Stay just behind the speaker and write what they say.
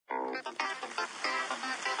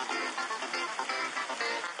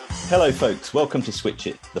Hello folks, welcome to Switch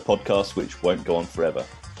It, the podcast which won't go on forever.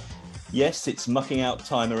 Yes, it's mucking out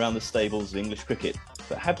time around the stables of English cricket,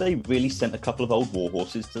 but have they really sent a couple of old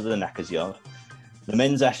warhorses to the knacker's yard? The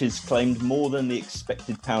men's Ashes claimed more than the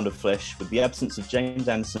expected pound of flesh, with the absence of James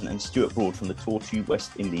Anderson and Stuart Broad from the Tortue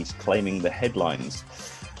West Indies claiming the headlines.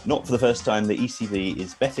 Not for the first time, the ECB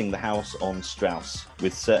is betting the house on Strauss,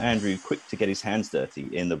 with Sir Andrew quick to get his hands dirty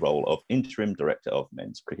in the role of interim director of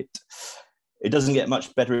men's cricket. It doesn't get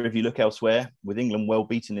much better if you look elsewhere, with England well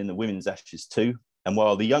beaten in the women's Ashes too. And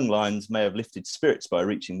while the young Lions may have lifted spirits by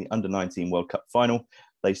reaching the Under-19 World Cup final,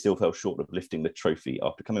 they still fell short of lifting the trophy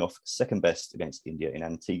after coming off second best against India in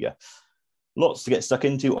Antigua. Lots to get stuck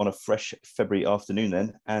into on a fresh February afternoon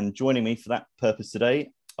then. And joining me for that purpose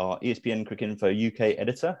today are ESPN Cricinfo UK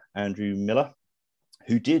editor, Andrew Miller,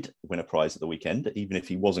 who did win a prize at the weekend, even if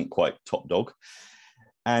he wasn't quite top dog,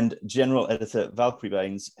 and general editor Valkyrie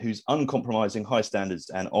Baines, whose uncompromising high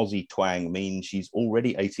standards and Aussie twang mean she's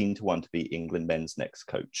already 18-1 to be England men's next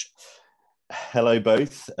coach. Hello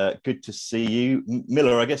both, good to see you.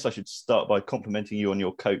 Miller, I guess I should start by complimenting you on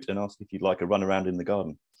your coat and ask if you'd like a run around in the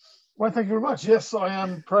garden. Well, thank you very much. Yes, I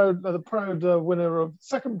am the proud winner of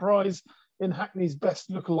second prize in Hackney's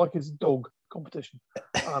Best Lookalike His Dog competition.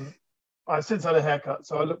 I've since had a haircut,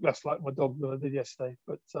 so I look less like my dog than I did yesterday,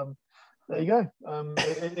 but there you go.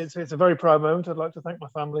 It's a very proud moment. I'd like to thank my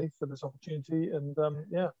family for this opportunity, and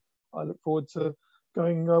I look forward to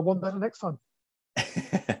going one better next time.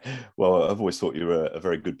 Well, I've always thought you were a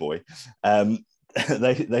very good boy.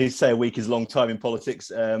 They say a week is a long time in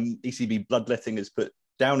politics. ECB bloodletting has put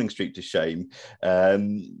Downing Street to shame,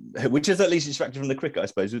 which is at least distracted from the cricket, I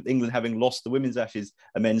suppose, with England having lost the women's Ashes,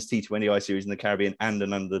 a men's T20I series in the Caribbean, and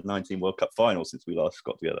an Under-19 World Cup final since we last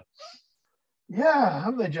got together. Yeah,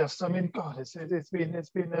 haven't they just? I mean, God, it's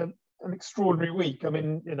been an extraordinary week. I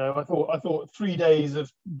mean, you know, I thought 3 days of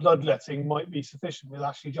bloodletting might be sufficient, with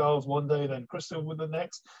Ashley Giles one day, then Crystal with the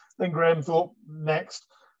next, then Graham Thorpe next,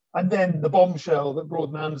 and then the bombshell that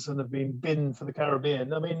Broad and Anderson have been binned for the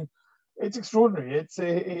Caribbean. I mean, it's extraordinary.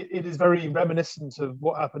 It is very reminiscent of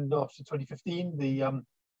what happened after 2015, the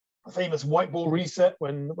famous white ball reset,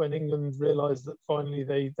 when England realised that finally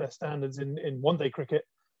their standards in one-day cricket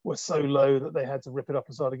were so low that they had to rip it up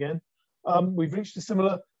and start again. We've reached a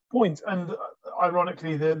similar point, and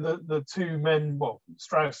ironically, the two men, well,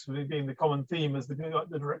 Strauss being the common theme as the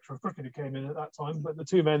director of cricket who came in at that time, but the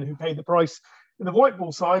two men who paid the price in the white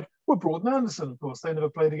ball side were Broad and Anderson. Of course, they never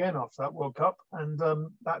played again after that World Cup, and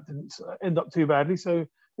that didn't end up too badly. So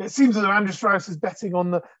it seems as though Andrew Strauss is betting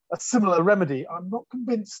on a similar remedy. I'm not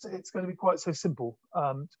convinced it's going to be quite so simple,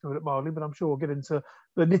 to put it mildly, but I'm sure we'll get into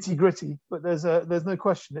the nitty gritty. But there's no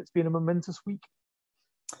question it's been a momentous week.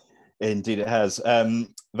 Indeed it has.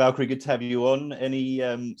 Valkyrie, good to have you on. Any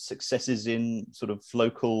successes in sort of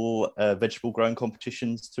local vegetable growing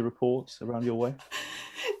competitions to report around your way?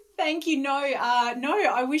 Thank you. No,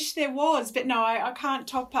 I wish there was, but no, I can't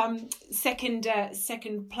top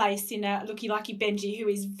second place in Looky Lucky Benji, who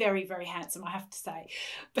is very, very handsome, I have to say.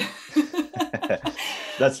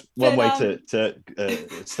 That's one way to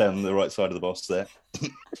stay on the right side of the boss there.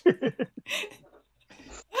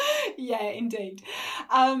 Yeah, indeed.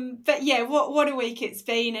 But yeah, what a week it's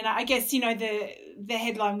been, and I guess, you know, the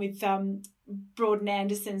headline with Broad and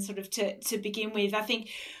Anderson sort of to begin with, I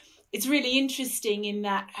think it's really interesting in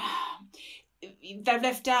that they've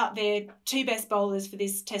left out their two best bowlers for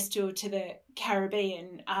this test tour to the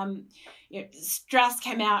Caribbean. You know, Strauss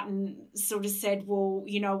came out and sort of said, well,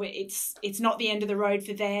 you know, it's not the end of the road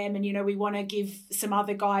for them, and, you know, we want to give some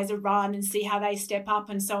other guys a run and see how they step up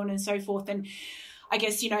and so on and so forth. And I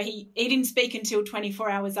guess, you know, he didn't speak until 24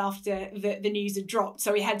 hours after the news had dropped.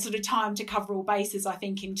 So he had sort of time to cover all bases, I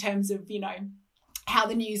think, in terms of, you know, how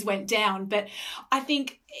the news went down. But I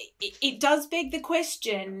think it does beg the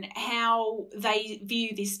question how they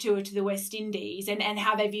view this tour to the West Indies and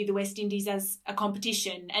how they view the West Indies as a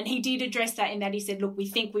competition. And he did address that in that he said, look, we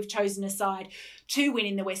think we've chosen a side to win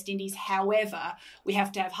in the West Indies. However, we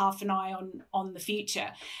have to have half an eye on the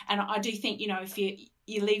future. And I do think, you know, if you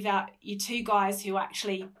leave out your two guys who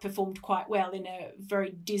actually performed quite well in a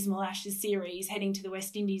very dismal Ashes series heading to the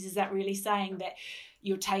West Indies, is that really saying that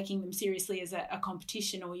you're taking them seriously as a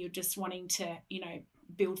competition, or you're just wanting to, you know,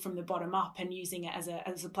 build from the bottom up and using it as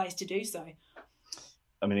a place to do so?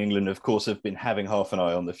 I mean, England, of course, have been having half an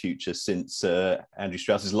eye on the future since Andrew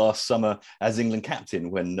Strauss's last summer as England captain,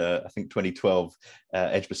 when I think 2012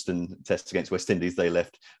 Edgbaston test against West Indies, they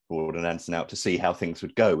left Broad and Anderson out to see how things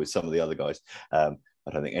would go with some of the other guys.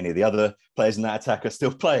 I don't think any of the other players in that attack are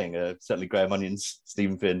still playing. Certainly Graham Onions,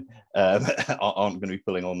 Stephen Finn aren't going to be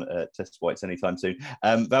pulling on Test Whites anytime soon.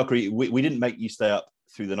 Valkyrie, we didn't make you stay up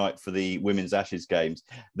through the night for the Women's Ashes games.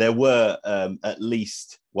 There were at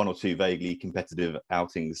least one or two vaguely competitive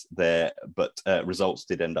outings there, but results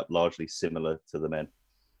did end up largely similar to the men.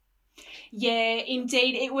 Yeah,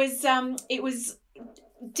 indeed. It was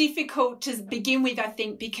difficult to begin with, I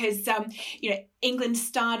think, because England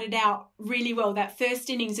started out really well. That first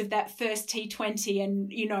innings of that first T20,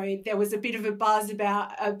 and there was a bit of a buzz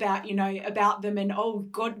about them, and oh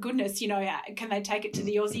goodness, can they take it to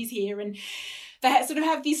the Aussies here? And they sort of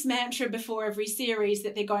have this mantra before every series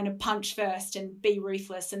that they're going to punch first and be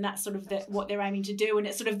ruthless, and that's sort of what they're aiming to do. And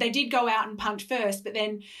it's sort of, they did go out and punch first, but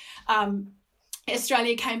then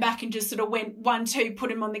Australia came back and just sort of went 1-2, put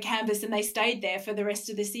them on the canvas, and they stayed there for the rest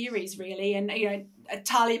of the series, really. And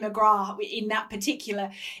Talia McGrath in that particular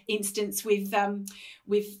instance with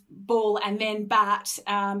ball and then bat,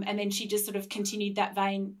 and then she just sort of continued that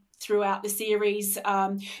vein throughout the series.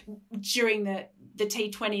 During the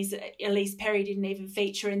T20s, Elise Perry didn't even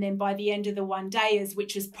feature, and then by the end of the one-dayers,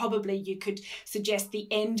 which was probably, you could suggest, the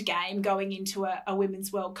end game going into a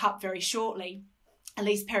Women's World Cup very shortly,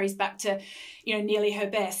 Elise Perry's back to, nearly her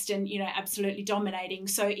best and, absolutely dominating.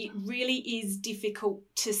 So it really is difficult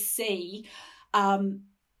to see,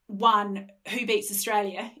 one, who beats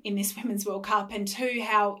Australia in this Women's World Cup, and two,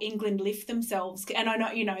 how England lift themselves. And I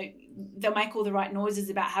know, they'll make all the right noises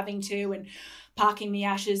about having to and parking the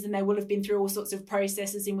Ashes, and they will have been through all sorts of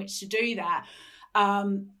processes in which to do that.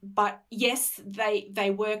 But yes,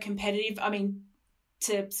 they were competitive. I mean,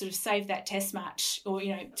 to sort of save that test match or,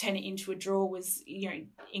 turn it into a draw was,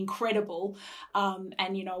 incredible, and,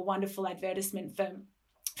 a wonderful advertisement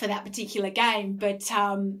for that particular game. But,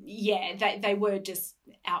 they were just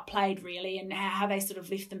outplayed, really, and how they sort of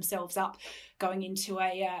lift themselves up going into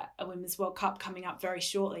a Women's World Cup coming up very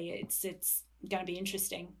shortly. It's going to be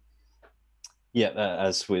interesting. Yeah,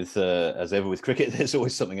 as ever with cricket, there's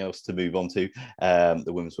always something else to move on to. The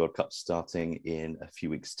Women's World Cup starting in a few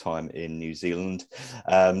weeks' time in New Zealand.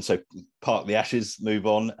 So park the Ashes, move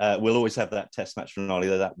on. We'll always have that test match finale,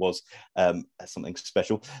 though that was something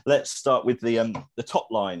special. Let's start with the top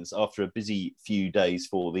lines after a busy few days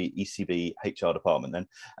for the ECB HR department. Then,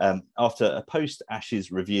 after a post-Ashes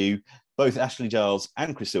review, both Ashley Giles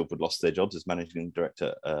and Chris Ilford lost their jobs as Managing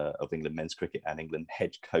Director of England Men's Cricket and England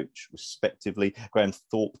Head Coach, respectively. Graham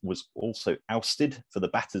Thorpe was also ousted for the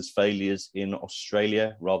batters' failures in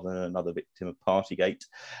Australia, rather than another victim of Partygate.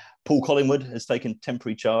 Paul Collingwood has taken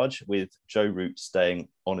temporary charge, with Joe Root staying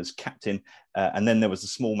on as captain. And then there was the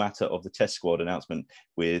small matter of the Test squad announcement,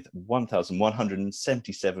 with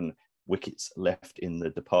 1,177 wickets left in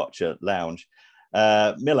the departure lounge.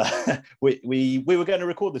 Miller, we were going to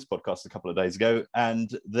record this podcast a couple of days ago,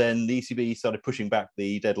 and then the ECB started pushing back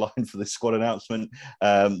the deadline for the squad announcement.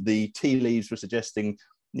 The tea leaves were suggesting,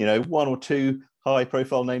 one or two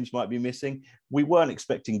high-profile names might be missing. We weren't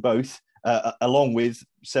expecting both, along with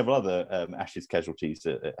several other Ashes casualties,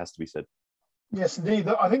 it has to be said. Yes, indeed.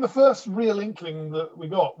 I think the first real inkling that we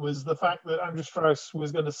got was the fact that Andrew Strauss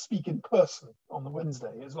was going to speak in person on the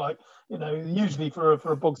Wednesday. It's like, usually for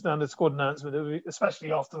a bog standard squad announcement,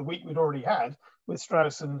 especially after the week we'd already had with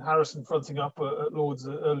Strauss and Harrison fronting up at Lord's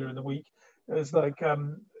earlier in the week, it's like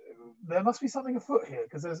there must be something afoot here,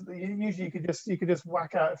 because usually you could just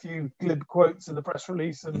whack out a few glib quotes in the press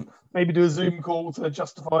release and maybe do a Zoom call to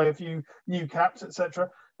justify a few new caps, etc.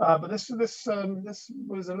 But this was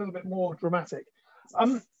a little bit more dramatic.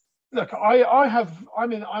 Look,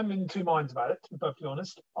 I'm in two minds about it, to be perfectly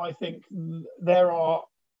honest. I think there are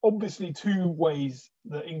obviously two ways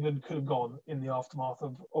that England could have gone in the aftermath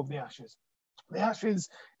of the Ashes. The Ashes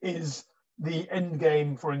is the end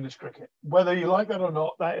game for English cricket. Whether you like that or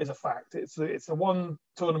not, that is a fact. It's the one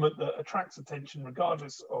tournament that attracts attention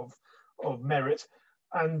regardless of merit,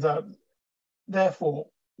 and therefore,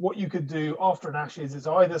 what you could do after an Ashes is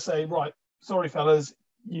either say, right, sorry fellas,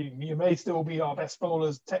 you may still be our best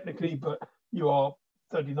bowlers technically, but you are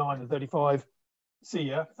 39 and 35. See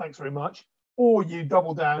ya, thanks very much. Or you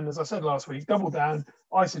double down, as I said last week, double down.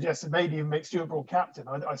 I suggested maybe even make Stuart Broad captain.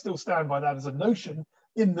 I still stand by that as a notion,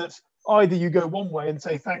 in that either you go one way and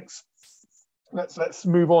say, thanks, let's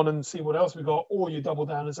move on and see what else we got, or you double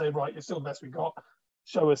down and say, right, you're still the best we got,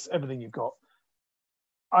 show us everything you've got.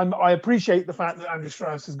 I appreciate the fact that Andrew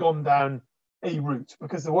Strauss has gone down a route,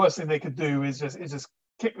 because the worst thing they could do is just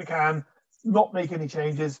kick the can, not make any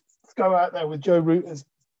changes, go out there with Joe Root as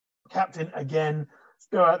captain again,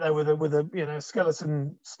 go out there with a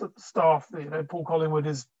skeleton staff. Paul Collingwood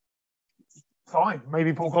is fine.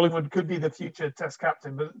 Maybe Paul Collingwood could be the future Test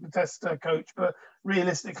captain, but the Test coach. But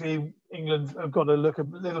realistically, England have got to look a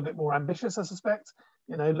little bit more ambitious, I suspect.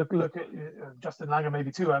 Look at Justin Langer,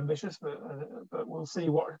 maybe too ambitious, but we'll see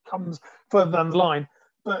what comes further down the line.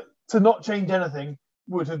 But to not change anything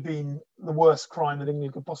would have been the worst crime that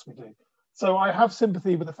England could possibly do. So I have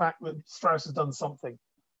sympathy with the fact that Strauss has done something.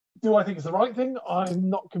 Do I think it's the right thing? I'm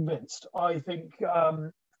not convinced. I think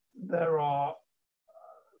there are,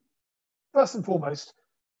 first and foremost,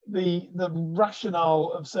 the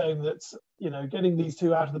rationale of saying that, getting these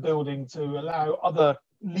two out of the building to allow other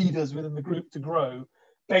leaders within the group to grow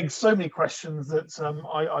begs so many questions that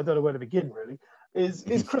I don't know where to begin, really.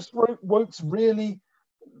 Is Chris Woakes really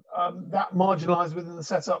that marginalised within the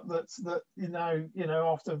setup that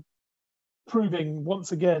after proving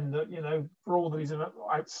once again that, for all that he's an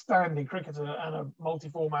outstanding cricketer and a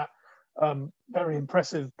multi-format, very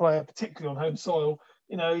impressive player, particularly on home soil.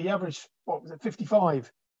 He averaged,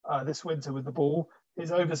 55 this winter with the ball.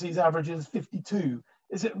 His overseas average is 52.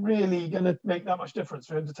 Is it really going to make that much difference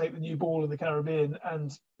for him to take the new ball in the Caribbean?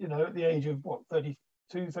 And, at the age of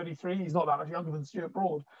 32, 33, he's not that much younger than Stuart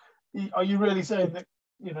Broad. Are you really saying that,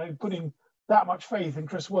 putting that much faith in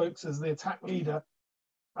Chris Woakes as the attack leader,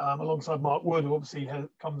 alongside Mark Wood, who obviously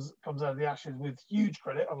comes out of the Ashes with huge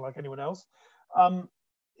credit, unlike anyone else,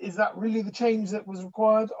 is that really the change that was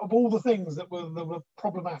required? Of all the things that were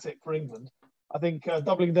problematic for England, I think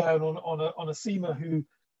doubling down on a seamer who,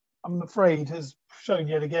 I'm afraid, has shown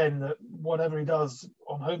yet again that whatever he does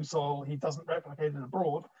on home soil, he doesn't replicate it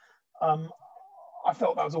abroad. I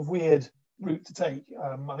felt that was a weird route to take.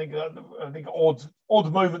 I think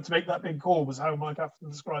odd moment to make that big call was how Mike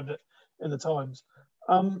Atherton described it in the Times.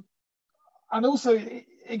 And also,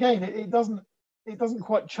 again, it doesn't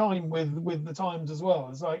quite chime with the Times as well.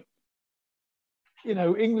 It's like,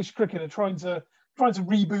 English cricket are trying to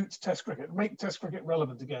reboot Test cricket, make Test cricket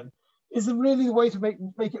relevant again. Is it really the way to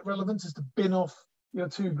make it relevant is to bin off your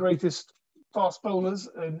two greatest fast bowlers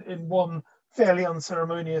in one fairly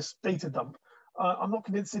unceremonious data dump? I'm not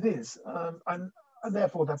convinced it is, and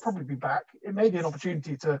therefore they'll probably be back. It may be an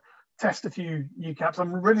opportunity to test a few new caps.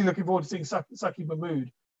 I'm really looking forward to seeing Saqib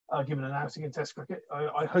Mahmood given an outing in Test cricket.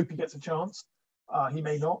 I hope he gets a chance. He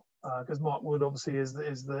may not, because Mark Wood obviously is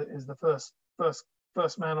the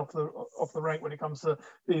first man off the rank when it comes to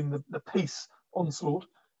being the pace onslaught.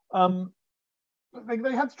 But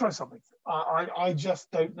they had to try something. I just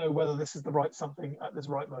don't know whether this is the right something at this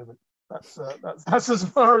right moment. That's as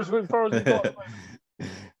far as we got.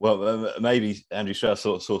 Well, maybe Andrew Strauss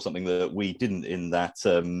saw something that we didn't in that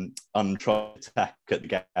untried attack at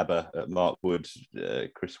the Gabba. Mark Wood,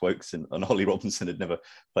 Chris Woakes and Ollie Robinson had never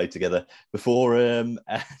played together before. And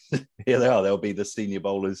here they are. They'll be the senior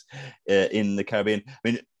bowlers in the Caribbean. I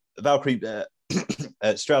mean, Valkyrie,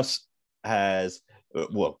 Strauss has,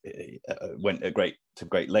 went to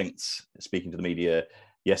great lengths speaking to the media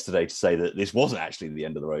yesterday to say that this wasn't actually the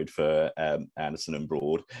end of the road for Anderson and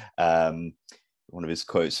Broad. One of his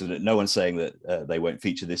quotes, so that no one's saying that they won't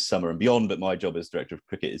feature this summer and beyond, but my job as director of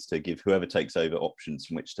cricket is to give whoever takes over options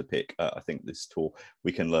from which to pick. I think this tour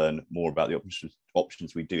we can learn more about the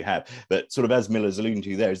options we do have. But sort of as Miller's alluding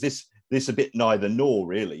to there, is this a bit neither nor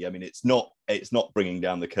really? I mean, it's not bringing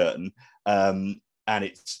down the curtain. And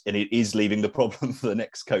it is leaving the problem for the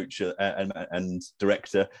next coach and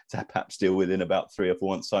director to perhaps deal with in about 3 or 4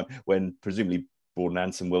 months' time, when presumably Broad and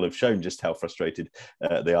Anderson will have shown just how frustrated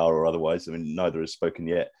they are, or otherwise. I mean, neither has spoken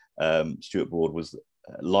yet. Stuart Broad was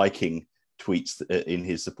liking tweets in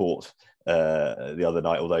his support the other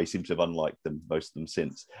night, although he seems to have unliked them, most of them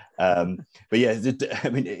since. But yeah, I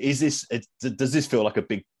mean, does this feel like a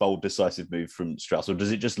big, bold, decisive move from Strauss, or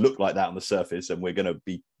does it just look like that on the surface, and we're going to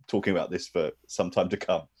be talking about this for some time to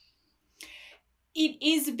come? It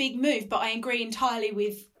is a big move, but I agree entirely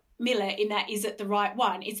with Miller in that, is it the right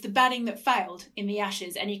one? It's the batting that failed in the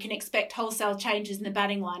Ashes, and you can expect wholesale changes in the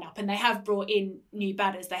batting lineup, and they have brought in new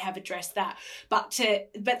batters, they have addressed that, but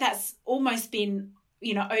that's almost been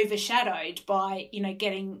overshadowed by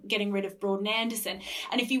getting rid of Broad and Anderson.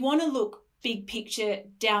 And if you want to look big picture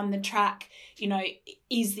down the track,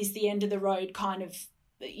 is this the end of the road kind of,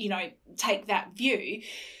 take that view?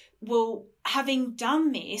 Well, having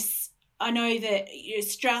done this, I know that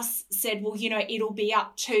Strauss said, well, it'll be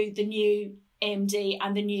up to the new MD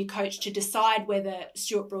and the new coach to decide whether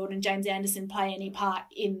Stuart Broad and James Anderson play any part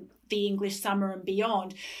in the English summer and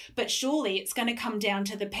beyond. But surely it's going to come down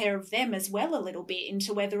to the pair of them as well a little bit,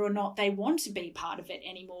 into whether or not they want to be part of it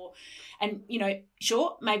anymore. And,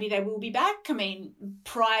 sure, maybe they will be back. I mean,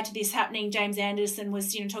 prior to this happening, James Anderson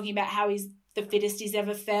was, talking about how he's the fittest he's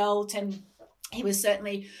ever felt, and he was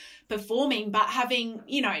certainly performing, but having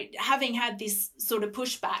had this sort of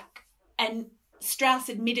pushback, and Strauss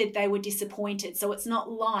admitted they were disappointed. So it's not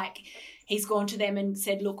like he's gone to them and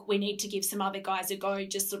said, look, we need to give some other guys a go,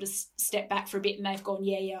 just sort of step back for a bit, and they've gone,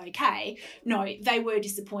 yeah, okay. No, they were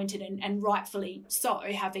disappointed, and rightfully so,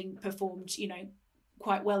 having performed,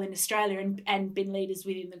 quite well in Australia and been leaders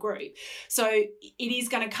within the group. So it is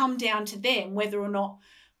going to come down to them whether or not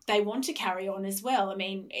they want to carry on as well. I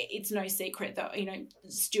mean, it's no secret that,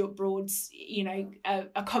 Stuart Broad's,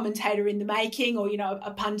 a commentator in the making, or,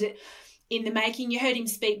 a pundit in the making. You heard him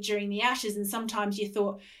speak during the Ashes, and sometimes you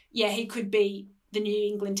thought, yeah, he could be the New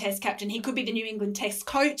England Test captain. He could be the New England Test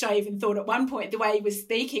coach, I even thought at one point, the way he was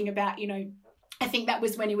speaking about, I think that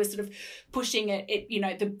was when he was sort of pushing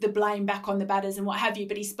the blame back on the batters and what have you,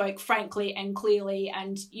 but he spoke frankly and clearly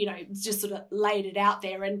and, just sort of laid it out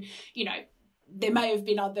there. And, there may have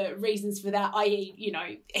been other reasons for that, i.e.,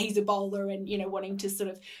 he's a bowler and, wanting to sort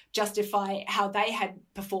of justify how they had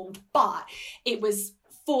performed. But it was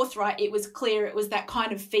forthright, it was clear, it was that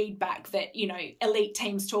kind of feedback that, elite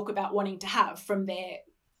teams talk about wanting to have from their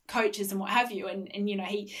coaches and what have you. And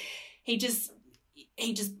he just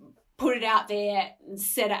put it out there and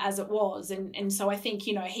said it as it was. And so I think,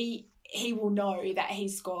 he will know that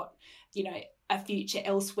he's got, a future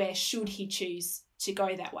elsewhere should he choose to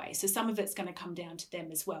go that way. So some of it's going to come down to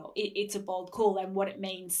them as well. It's a bold call, and what it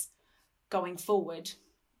means going forward,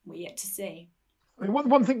 we're yet to see. I mean,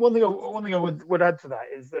 one thing I would add to that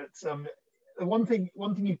is that the one thing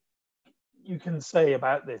you can say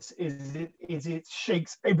about this is it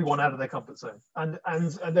shakes everyone out of their comfort zone, and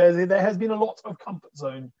there has been a lot of comfort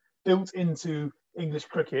zone built into English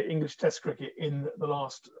Test cricket in the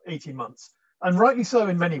last 18 months, and rightly so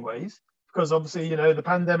in many ways. Because obviously, the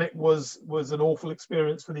pandemic was an awful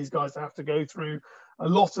experience for these guys to have to go through. A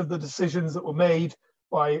lot of the decisions that were made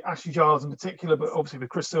by Ashley Giles in particular, but obviously with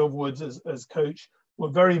Chris Silverwood as coach, were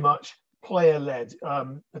very much player-led.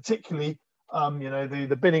 Particularly,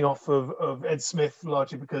 the binning off of Ed Smith,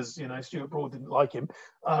 largely because Stuart Broad didn't like him.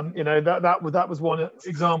 That was one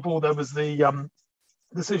example. There was the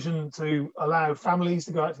decision to allow families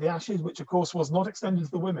to go out to the Ashes, which of course was not extended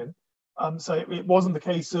to the women. So it wasn't the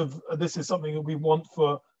case of this is something that we want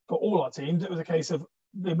for all our teams. It was a case of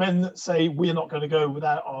the men that say we're not going to go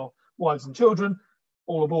without our wives and children,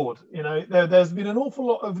 all aboard. There's been an awful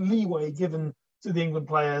lot of leeway given to the England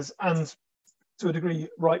players, and to a degree,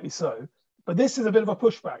 rightly so. But this is a bit of a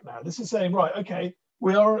pushback now. This is saying, right, okay,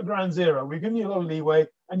 we are at ground zero. We're giving you a lot of leeway,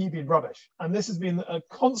 and you've been rubbish. And this has been a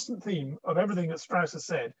constant theme of everything that Strauss has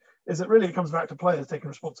said, is that really it comes back to players taking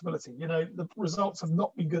responsibility. The results have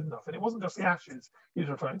not been good enough. And it wasn't just the Ashes he was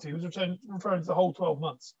referring to. He was referring to the whole 12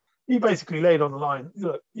 months. He basically laid on the line,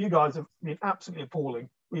 look, you guys have been absolutely appalling.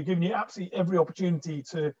 We've given you absolutely every opportunity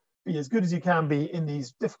to be as good as you can be in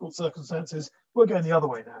these difficult circumstances. We're going the other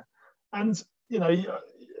way now. And,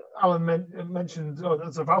 Alan mentioned,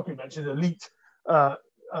 Valkyrie mentioned elite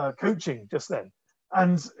coaching just then.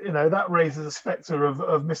 And, that raises a spectre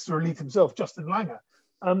of Mr. Elite himself, Justin Langer.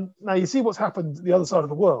 Now you see what's happened the other side of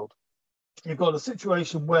the world. You've got a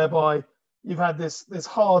situation whereby you've had this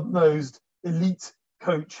hard-nosed elite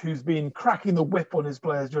coach who's been cracking the whip on his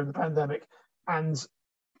players during the pandemic, and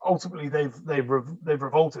ultimately they've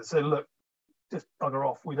revolted. So look, just bugger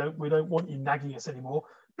off. We don't want you nagging us anymore.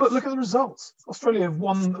 But look at the results. Australia have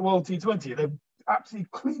won the World T20. They've absolutely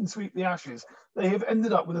clean sweep the Ashes. They have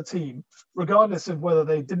ended up with a team, regardless of whether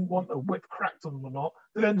they didn't want the whip cracked on them or not,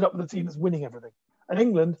 they've ended up with a team that's winning everything. And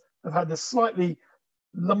England have had this slightly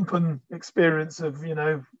lumpen experience of,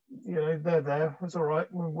 they're there. It's all right.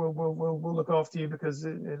 We'll look after you because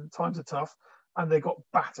times are tough, and they got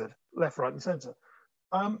battered left, right, and centre.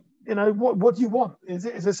 What do you want? Is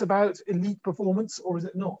this about elite performance, or is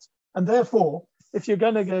it not? And therefore, if you're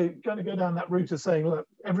going to go down that route of saying, look,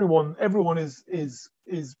 everyone is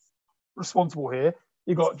responsible here.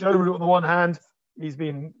 You've got Joe Root on the one hand. He's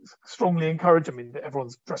been strongly encouraged. I mean,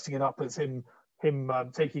 everyone's dressing it up as him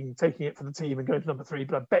taking it for the team and going to number 3,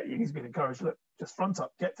 but I bet you he's been encouraged. Look, just front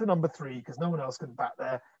up, get to number 3 because no one else can bat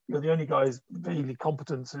there. You're the only guys really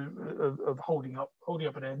competent of holding up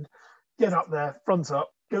an end. Get up there, front up,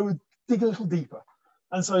 dig a little deeper.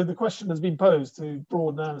 And so the question has been posed to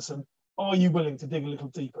Broad and Anderson: are you willing to dig a little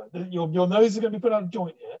deeper? Your nose is going to be put out of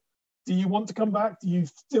joint here. Do you want to come back? Do you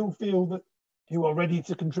still feel that you are ready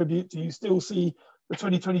to contribute? Do you still see the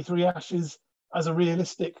 2023 Ashes as a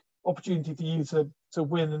realistic opportunity for you to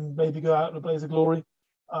win and maybe go out in a blaze of glory?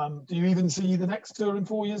 Do you even see the next tour in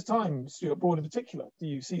 4 years' time, Stuart Broad in particular? Do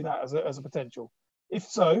you see that as a potential? If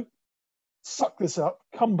so, suck this up,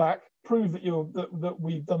 come back, prove that that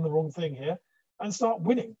we've done the wrong thing here, and start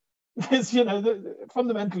winning. Because,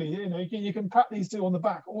 fundamentally, you can pat these two on the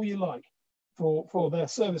back all you like for their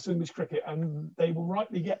service to English cricket, and they will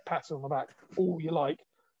rightly get patted on the back all you like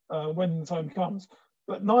when the time comes.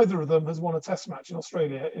 But neither of them has won a Test match in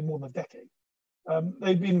Australia in more than a decade.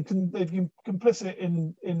 They've been complicit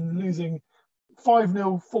in losing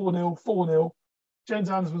 5-0, 4-0, 4-0. James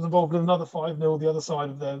Anderson was involved in another 5-0, the other side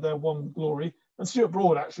of their one glory. And Stuart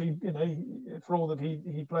Broad, actually, for all that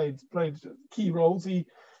he played key roles, he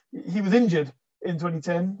was injured in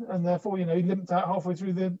 2010, and therefore, he limped out halfway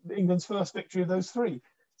through England's first victory of those three.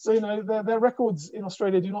 So, their records in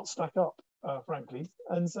Australia do not stack up, frankly.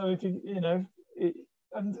 And so, if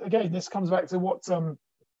and again, this comes back to what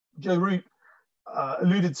Joe Root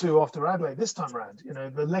alluded to after Adelaide this time around.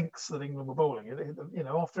 The lengths that England were bowling.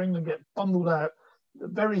 After England get bundled out,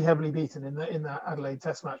 very heavily beaten in that Adelaide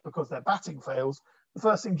Test match because their batting fails, the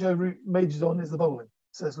first thing Joe Root majors on is the bowling.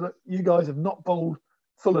 Says, look, you guys have not bowled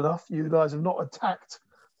full enough. You guys have not attacked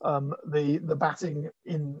the batting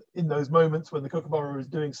in those moments when the Kookaburra is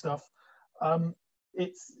doing stuff.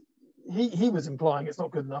 He was implying it's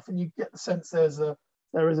not good enough, and you get the sense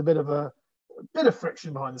there is a bit of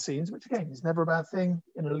friction behind the scenes, which again is never a bad thing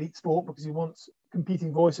in an elite sport because you want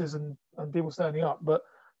competing voices and people standing up. But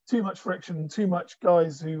too much friction, too much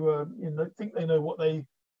guys who think they know what they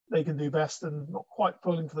can do best and not quite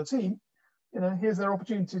pulling for the team. Here's their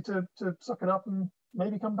opportunity to suck it up and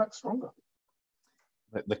maybe come back stronger.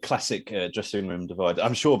 The classic dressing room divide.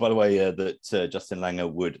 I'm sure, by the way, that Justin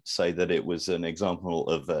Langer would say that it was an example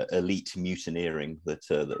of elite mutineering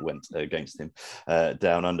that went against him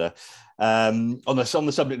down under. On the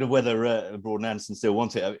subject of whether Broad and Anderson still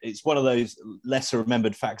want it, it's one of those lesser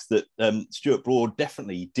remembered facts that Stuart Broad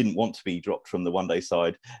definitely didn't want to be dropped from the one-day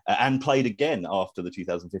side and played again after the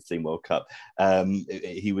 2015 World Cup.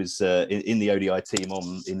 He was in the ODI team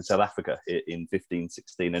in South Africa in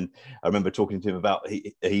 15-16, and I remember talking to him about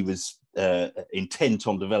he was intent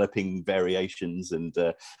on developing variations and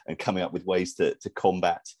coming up with ways to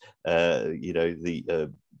combat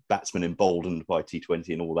the batsmen emboldened by T20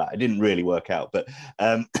 and all that. It didn't really work out, but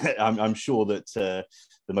I'm sure that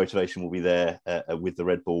the motivation will be there with the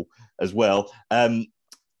red ball as well.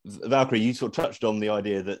 Valkyrie, you sort of touched on the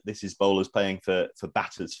idea that this is bowlers paying for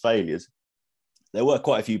batters' failures. There were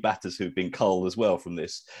quite a few batters who've been culled as well from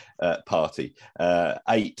this party.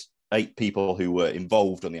 Eight people who were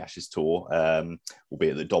involved on the Ashes tour,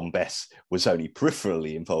 albeit that Dom Bess was only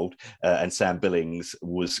peripherally involved, and Sam Billings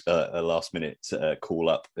was a last-minute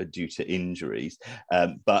call-up due to injuries.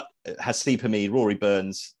 But Haseeb Hameed, Rory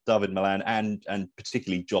Burns, David Malan, and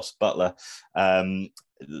particularly Jos Buttler,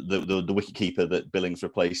 the wicketkeeper that Billings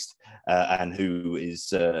replaced, and who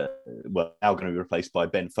is now going to be replaced by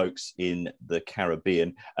Ben Foakes in the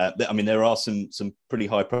Caribbean. There are some pretty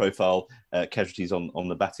high-profile casualties on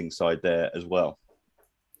the batting side there as well.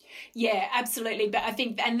 Yeah, absolutely. But I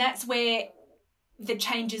think, and that's where the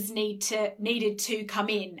changes needed to come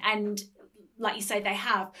in, and like you say, they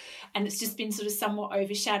have, and it's just been sort of somewhat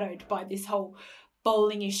overshadowed by this whole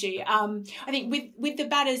bowling issue. I think with the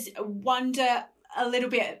batters, wonder a little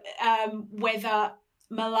bit whether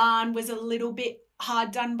Malan was a little bit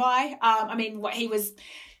hard done by. He was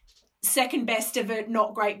second best of a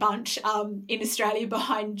not great bunch in Australia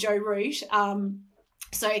behind Joe Root.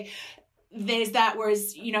 So there's that,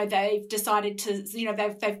 whereas, they've decided to,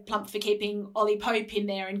 they've plumped for keeping Ollie Pope in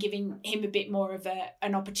there and giving him a bit more of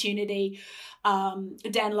an opportunity.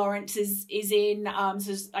 Dan Lawrence is in,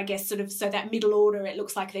 so I guess so that middle order, it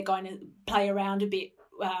looks like they're going to play around a bit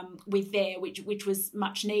with there, which was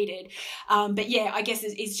much needed. But yeah, I guess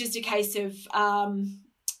it's just a case of,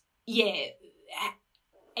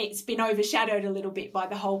 it's been overshadowed a little bit by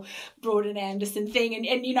the whole Broad and Anderson thing,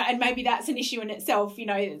 and maybe that's an issue in itself.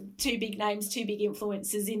 Two big names, two big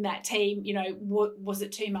influences in that team. Was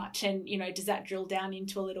it too much? And does that drill down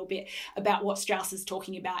into a little bit about what Strauss is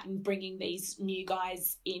talking about and bringing these new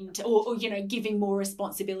guys into, or giving more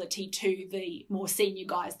responsibility to the more senior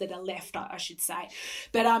guys that are left, I should say.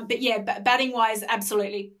 But batting wise,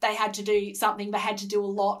 absolutely, they had to do something. They had to do a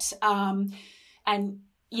lot. Apart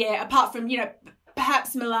from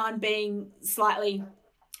perhaps Malan being slightly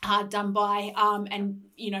hard done by, and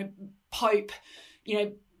Pope,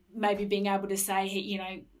 maybe being able to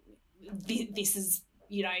say, this is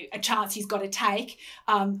a chance he's got to take.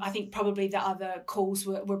 I think probably the other calls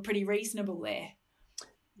were pretty reasonable there.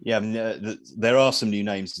 Yeah, there are some new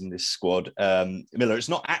names in this squad. Miller, it's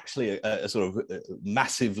not actually a sort of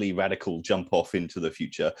massively radical jump off into the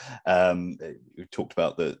future. We talked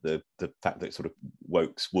about the fact that sort of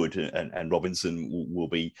Woakes, Wood and Robinson will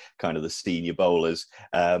be kind of the senior bowlers.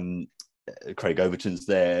 Craig Overton's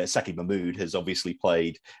there. Saki Mahmood has obviously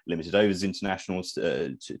played limited overs internationals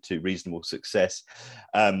to reasonable success.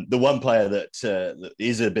 The one player that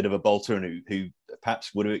is a bit of a bolter and who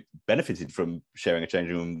perhaps would have benefited from sharing a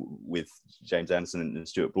changing room with James Anderson and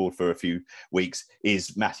Stuart Broad for a few weeks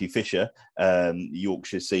is Matthew Fisher,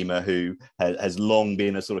 Yorkshire seamer, who has long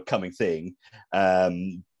been a sort of coming thing.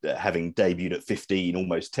 Having debuted at 15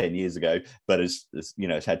 almost 10 years ago, but has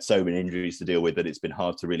had so many injuries to deal with that it's been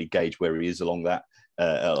hard to really gauge where he is along that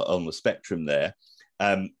on the spectrum there.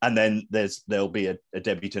 And then there'll be a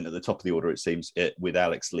debutant at the top of the order, it seems, with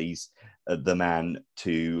Alex Lees, the man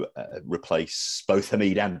to replace both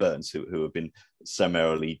Hamid and Burns, who have been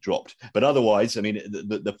summarily dropped. But otherwise, I mean,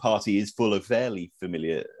 the party is full of fairly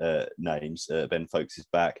familiar names. Ben Folkes is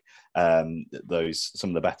back. Some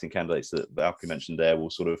of the batting candidates that Valkyrie mentioned there will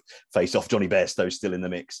sort of face off. Johnny Bairstow still in the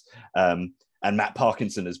mix. And Matt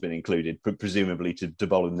Parkinson has been included, presumably to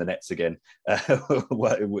bowl in the nets again,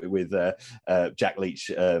 with Jack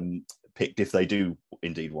Leach picked if they do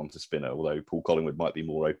indeed want a spinner, although Paul Collingwood might be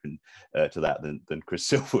more open to that than Chris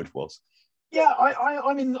Silverwood was. Yeah,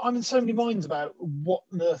 I'm in so many minds about what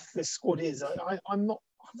on earth this squad is. I'm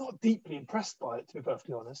not deeply impressed by it, to be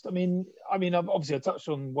perfectly honest. I mean, obviously I touched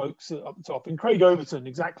on Woakes up the top, and Craig Overton,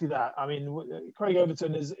 exactly that. I mean, Craig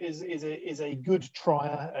Overton is a good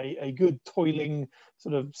trier, a good toiling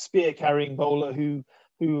sort of spear carrying bowler who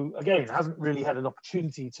again hasn't really had an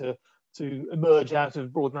opportunity to emerge out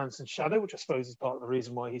of Broad and Anderson's shadow, which I suppose is part of the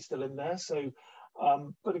reason why he's still in there. So,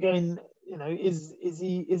 but again, is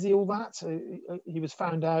he all that? He was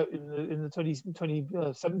found out in the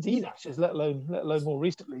 2017 Ashes, let alone more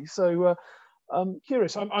recently. So,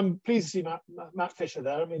 curious. I'm pleased to see Matt Fisher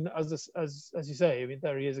there. I mean, as you say, I mean,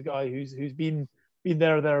 there he is, a guy who's been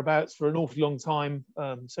there or thereabouts for an awfully long time.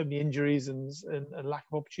 So many injuries and lack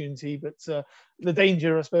of opportunity. But the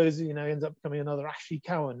danger, I suppose, ends up becoming another Ashley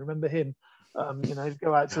Cowan. Remember him? Go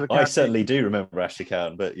out to the Caribbean. I certainly do remember Ashley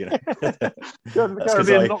Cowan, but go to the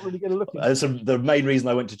Caribbean, not really get a look. That's the main reason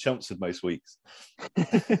I went to Chelmsford most weeks.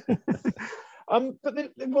 But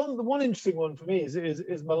the one interesting one for me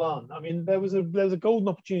is Malan. I mean, there was a golden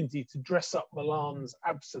opportunity to dress up Malan's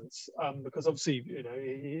absence because obviously,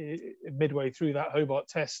 midway through that Hobart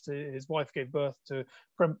Test, his wife gave birth to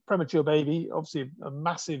a premature baby. Obviously, a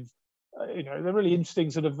massive, a really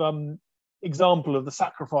interesting sort of example of the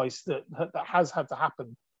sacrifice that has had to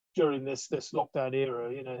happen during this lockdown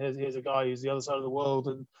era. Here's a guy who's the other side of the world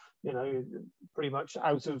and pretty much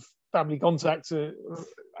out of family contact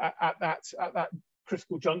at that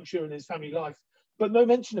critical juncture in his family life, but no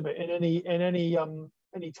mention of it in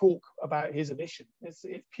any talk about his omission. It's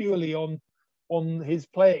purely on his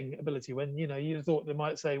playing ability. When you thought they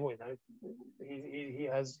might say, well, he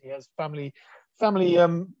has family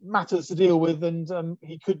matters to deal with, and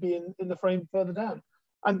he could be in the frame further down.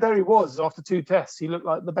 And there he was after 2 tests. He looked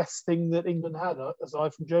like the best thing that England had,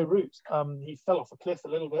 aside from Joe Root. He fell off a cliff a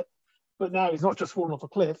little bit, but now he's not just fallen off a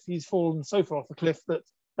cliff. He's fallen so far off the cliff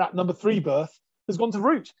that number 3 berth has gone to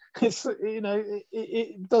Root.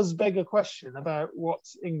 It does beg a question about what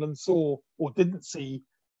England saw or didn't see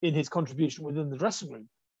in his contribution within the dressing room.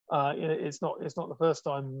 It's not the first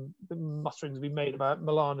time the musterings have been made about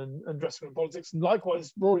Milan and dressing room politics. And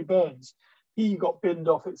likewise, Rory Burns, he got binned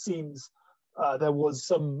off. It seems there was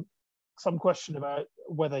some question about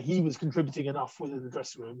whether he was contributing enough within the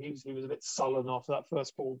dressing room. He was a bit sullen after that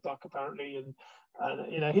first ball duck, apparently, and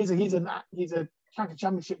he's a county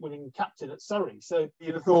championship winning captain at Surrey. So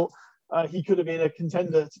you'd have thought he could have been a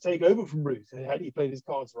contender to take over from Root had he played his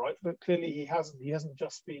cards right. But clearly he hasn't. He hasn't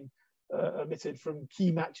just been omitted from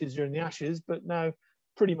key matches during the Ashes, but now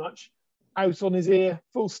pretty much out on his ear,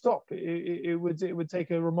 full stop. It would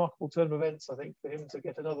take a remarkable turn of events, I think, for him to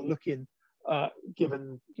get another look in.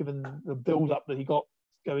 Given the build-up that he got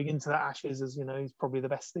going into that Ashes, as he's probably the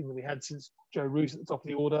best thing that we had since Joe Root at the top of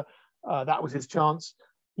the order. That was his chance.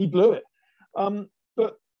 He blew it.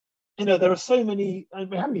 But there are so many, and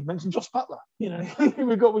we haven't even mentioned Jos Buttler.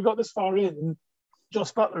 we got this far in, and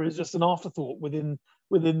Jos Buttler is just an afterthought within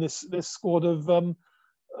this squad of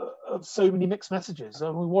so many mixed messages. I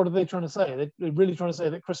mean, what are they trying to say? They're really trying to say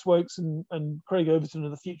that Chris Woakes and Craig Overton are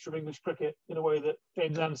the future of English cricket in a way that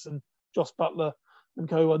James Anderson, Jos Buttler and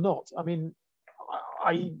co are not. I mean,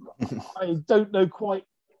 I don't know quite.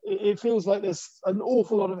 It feels like there's an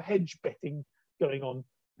awful lot of hedge betting going on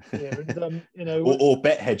here. And, or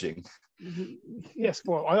bet hedging. Yes,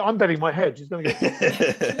 well, I'm betting my hedge is going to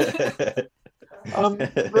get.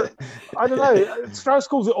 But I don't know. Strauss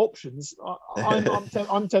calls it options.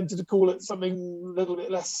 I'm tempted to call it something a little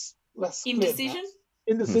bit less indecision.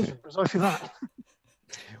 Indecision, precisely that.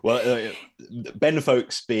 Well, Ben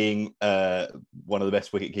Foakes being one of the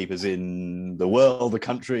best wicket keepers in the world, the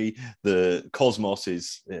country, the cosmos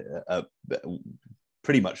is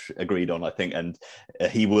pretty much agreed on, I think, and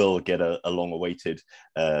he will get a long-awaited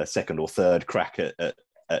second or third crack at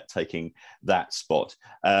taking that spot.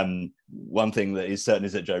 One thing that is certain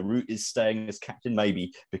is that Joe Root is staying as captain,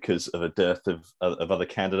 maybe because of a dearth of other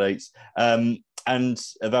candidates. And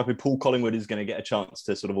evacuate Paul Collingwood is going to get a chance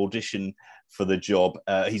to sort of audition for the job.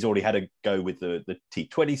 He's already had a go with the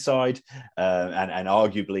T20 side, and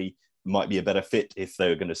arguably might be a better fit if they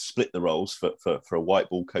were going to split the roles for a white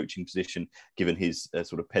ball coaching position, given his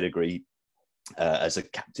sort of pedigree as a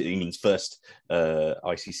captain. He means first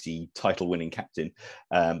ICC title-winning captain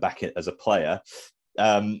back as a player.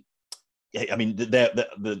 I mean,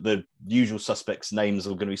 the usual suspects' names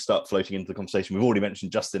are going to start floating into the conversation. We've already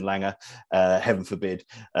mentioned Justin Langer, heaven forbid.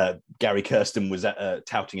 Gary Kirsten was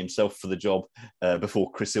touting himself for the job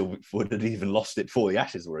before Chris Silverwood had even lost it, before the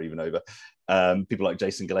Ashes were even over. People like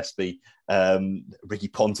Jason Gillespie, Ricky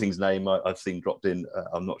Ponting's name I've seen dropped in.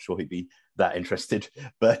 I'm not sure he'd be that interested.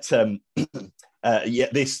 But the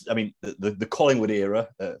Collingwood era,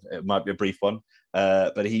 it might be a brief one.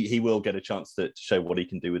 But he will get a chance to show what he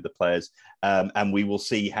can do with the players. And we will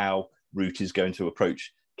see how Root is going to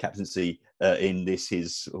approach captaincy in this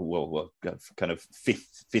his kind of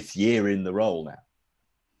fifth year in the role now.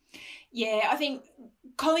 Yeah, I think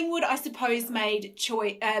Collingwood, I suppose, made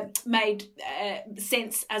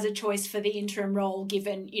sense as a choice for the interim role,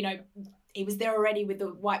 given, he was there already with the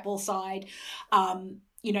white ball side.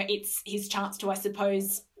 It's his chance to, I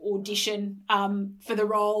suppose, audition for the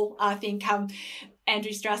role. I think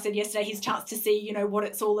Andrew Strauss said yesterday his chance to see, what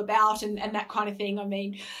it's all about and that kind of thing. I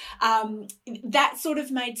mean, that sort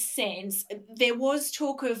of made sense. There was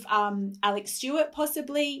talk of Alex Stewart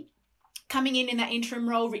possibly coming in that interim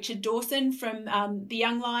role, Richard Dawson from the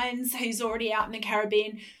Young Lions, who's already out in the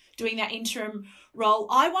Caribbean doing that interim role.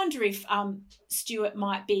 I wonder if Stewart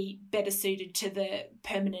might be better suited to the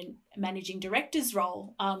permanent managing director's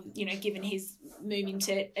role, given his move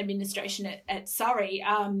into administration at Surrey.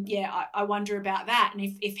 I wonder about that,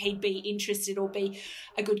 and if he'd be interested or be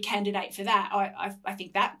a good candidate for that. I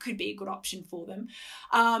think that could be a good option for them.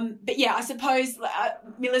 But yeah, I suppose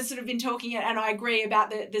Miller's sort of been talking, and I agree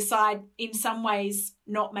about the side in some ways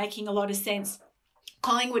not making a lot of sense.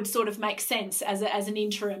 Collingwood sort of makes sense as an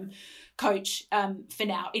interim coach for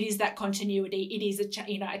now. It is that continuity. It is a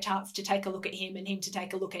chance to take a look at him and him to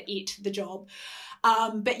take a look at the job.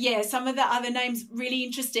 But yeah, some of the other names really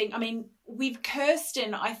interesting. I mean, with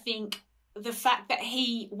Kirsten, I think the fact that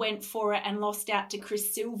he went for it and lost out to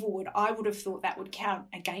Chris Silverwood, I would have thought that would count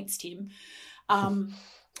against him.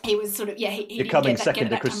 He was sort of, he coming second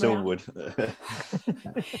to Chris Silverwood.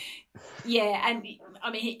 Yeah, and I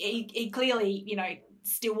mean, he clearly,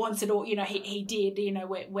 still wants it all. He did,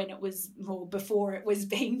 when it was, or before it was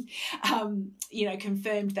being,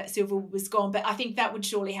 confirmed that Silverwood was gone. But I think that would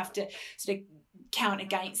surely have to sort of count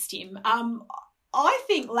against him. I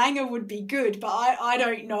think Langer would be good, but I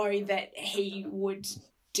don't know that he would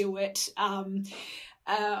do it. I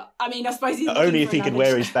mean, I suppose only if he could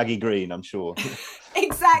wear his baggy green, I'm sure.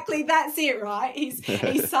 Exactly, that's it, right?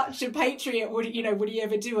 He's such a patriot. Would he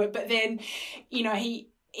ever do it? But then,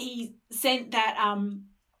 he sent that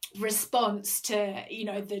response to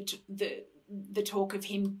the talk of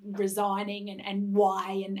him resigning and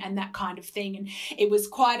why and that kind of thing, and it was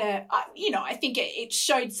quite I think it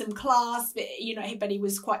showed some class, but but he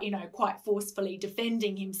was quite forcefully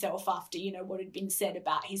defending himself after what had been said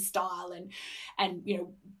about his style and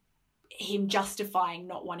him justifying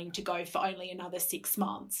not wanting to go for only another 6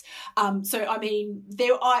 months. So I mean,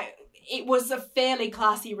 it was a fairly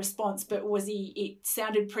classy response, but it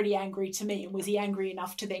sounded pretty angry to me. And was he angry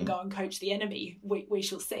enough to then go and coach the enemy? We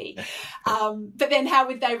shall see. But then how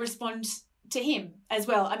would they respond to him as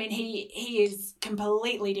well? I mean, he is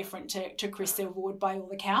completely different to Chris Silverwood by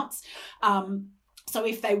all accounts. So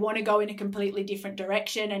if they want to go in a completely different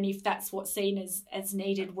direction, and if that's what's seen as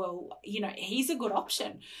needed, well, he's a good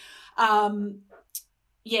option.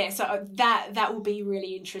 So that will be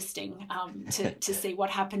really interesting to see what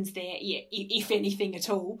happens there, if anything at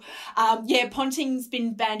all. Ponting's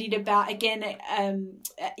been bandied about again.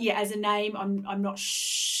 As a name, I'm not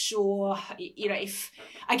sure. If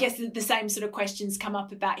I guess the same sort of questions come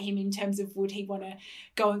up about him in terms of would he want to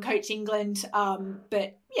go and coach England?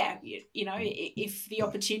 But yeah, if the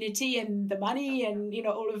opportunity and the money and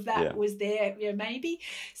all of that was there, maybe.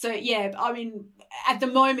 So yeah, I mean, at the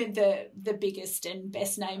moment the biggest and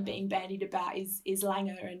best name being bandied about is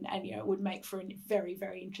Langer, and it would make for a very,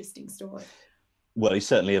 very interesting story. Well, he's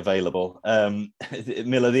certainly available.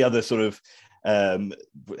 Miller, the other sort of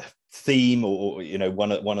theme, or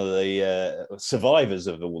one of the survivors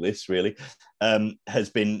of all this really has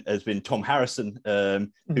been Tom Harrison,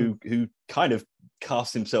 who kind of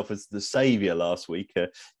cast himself as the savior last week,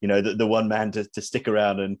 the one man to stick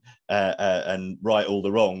around and right all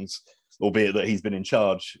the wrongs, albeit that he's been in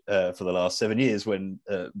charge for the last 7 years when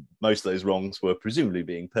most of those wrongs were presumably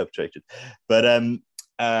being perpetrated. But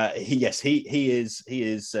he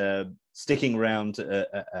is sticking around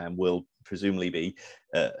and will presumably be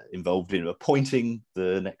involved in appointing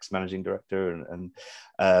the next managing director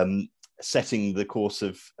and setting the course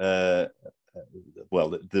of the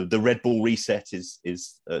Red Bull reset is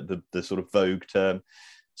the sort of vogue term.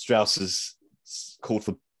 Strauss has called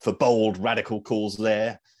for bold, radical calls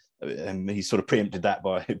there. And he sort of preempted that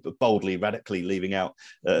by boldly, radically leaving out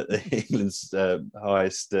England's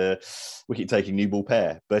highest wicket-taking new ball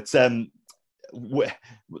pair. But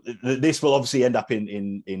this will obviously end up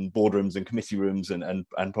in boardrooms and committee rooms and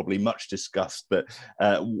probably much discussed. But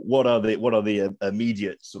what are the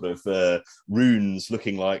immediate sort of runes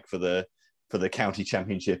looking like for the county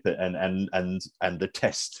championship and the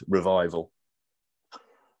Test revival?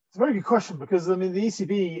 It's a very good question, because I mean the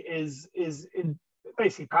ECB is in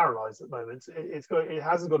basically paralysed at the moment. It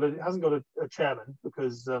hasn't got a chairman,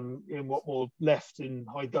 because in Watmore left in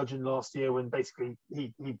high dudgeon last year when basically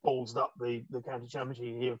he ballsed up the county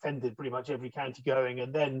championship. He offended pretty much every county going,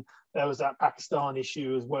 and then there was that Pakistan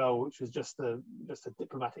issue as well, which was just a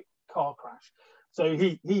diplomatic car crash. So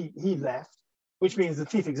he left, which means the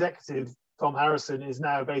chief executive Tom Harrison is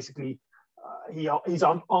now basically he's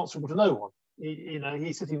unanswerable to no one.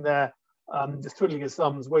 He's sitting there just twiddling his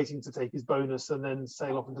thumbs, waiting to take his bonus and then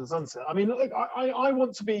sail off into the sunset. I mean, look, I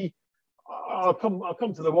want to be. I'll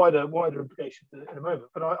come to the wider implications in a moment,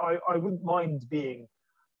 but I wouldn't mind being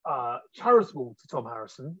charitable to Tom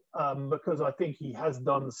Harrison, because I think he has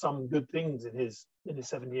done some good things in his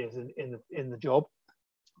 7 years in the job.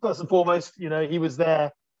 First and foremost, he was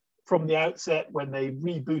there from the outset when they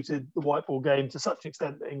rebooted the white ball game to such an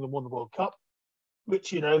extent that England won the World Cup,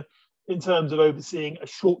 which in terms of overseeing a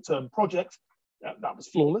short-term project, that was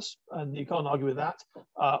flawless, and you can't argue with that.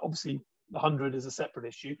 Obviously, the 100 is a separate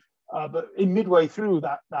issue, but in midway through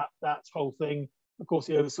that whole thing, of course,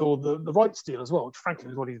 he oversaw the rights deal as well, which frankly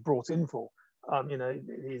is what he's brought in for.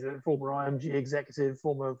 He's a former IMG executive,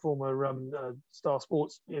 former Star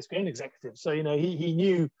Sports ESPN executive, so he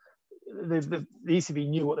knew the ECB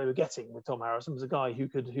knew what they were getting with Tom Harrison. Was a guy who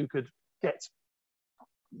could get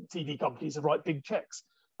TV companies to write big checks.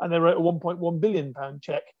 And they wrote a £1.1 billion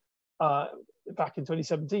check back in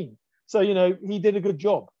 2017. So, he did a good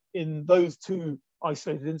job in those two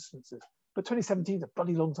isolated instances. But 2017 is a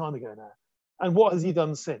bloody long time ago now. And what has he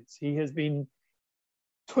done since? He has been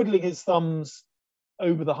twiddling his thumbs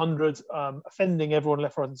over the 100, offending everyone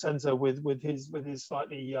left, right and centre with his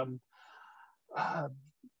slightly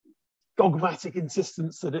dogmatic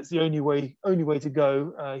insistence that it's the only way to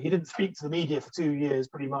go. He didn't speak to the media for 2 years,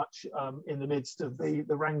 pretty much, in the midst of the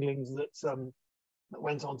wranglings that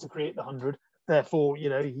went on to create the 100. Therefore,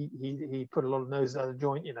 he put a lot of noses out of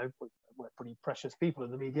joint. We're pretty precious people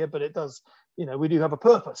in the media, but it does, we do have a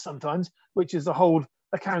purpose sometimes, which is to hold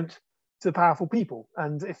account to powerful people.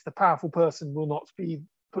 And if the powerful person will not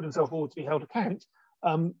put himself forward to be held account,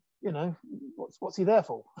 what's he there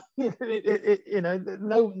for? No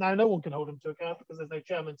one can hold him to account because there's no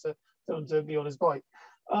chairman to tell him to be on his bike.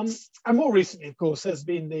 And more recently, of course, there's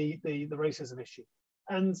been the racism issue.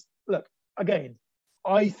 And look, again,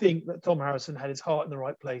 I think that Tom Harrison had his heart in the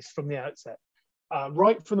right place from the outset.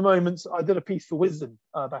 Right from the moment I did a piece for Wisdom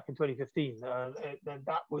back in 2015, and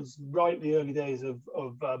that was right in the early days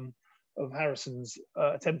of Harrison's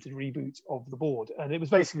attempted reboot of the board, and it was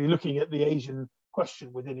basically looking at the Asian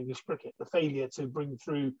question within English cricket, the failure to bring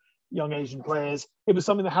through young Asian players. It was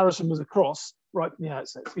something that Harrison was across right from the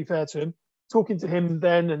outset, to be fair to him. Talking to him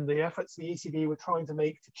then, and the efforts the ECB were trying to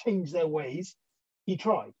make to change their ways, he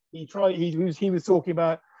was talking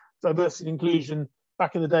about diversity and inclusion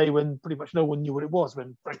back in the day when pretty much no one knew what it was,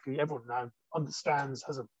 when frankly everyone now understands,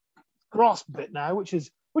 has a grasp of it now, which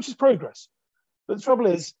is progress. But the trouble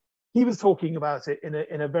is, he was talking about it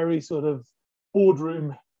in a very sort of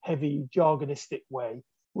boardroom heavy jargonistic way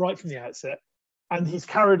right from the outset, and he's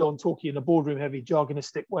carried on talking in a boardroom heavy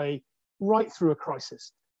jargonistic way right through a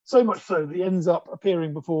crisis, so much so that he ends up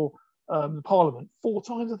appearing before the Parliament 4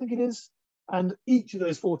 times, I think it is, and each of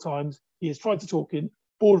those 4 times he has tried to talk in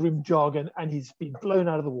boardroom jargon, and he's been blown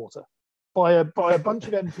out of the water by a bunch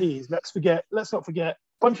of MPs. Let's not forget,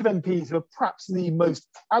 a bunch of MPs who are perhaps the most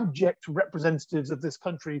abject representatives of this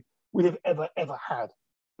country we have ever had.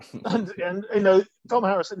 And Tom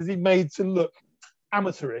Harrison has been made to look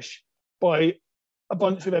amateurish by a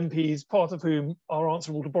bunch of MPs, part of whom are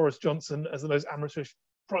answerable to Boris Johnson as the most amateurish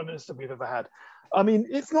Prime Minister we've ever had. I mean,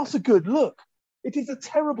 it's not a good look. It is a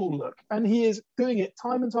terrible look. And he is doing it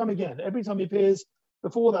time and time again. Every time he appears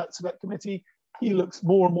before that select committee, he looks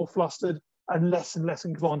more and more flustered and less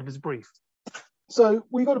in command of his brief. So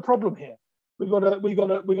we've got a problem here. We've got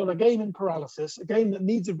a game in paralysis, a game that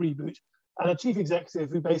needs a reboot, and a chief executive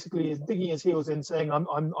who basically is digging his heels in, saying, "I'm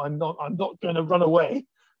not going to run away."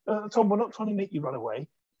 Tom, we're not trying to make you run away.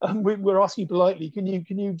 We're asking you politely, can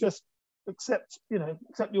you just accept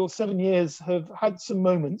your 7 years have had some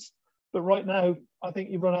moments, but right now I think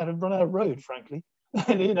you've run out of road, frankly.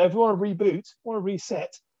 And if you want to reboot, want to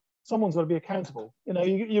reset, someone's got to be accountable.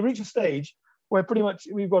 You reach a stage where pretty much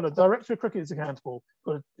we've got a director of cricket is accountable,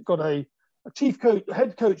 got a chief coach,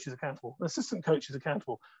 head coach is accountable, an assistant coach is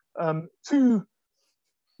accountable, 2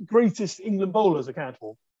 greatest England bowlers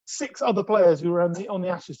accountable, 6 other players who are on the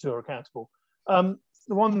Ashes tour accountable.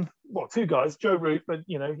 The 2 guys, Joe Root, but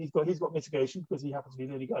he's got mitigation because he happens to be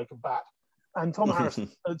the only guy who can bat, and Tom Harrison,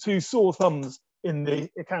 2 sore thumbs in the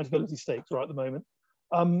accountability stakes right at the moment.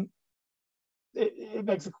 It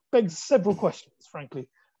begs several questions, frankly.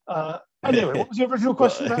 Anyway, what was your original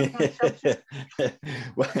question about?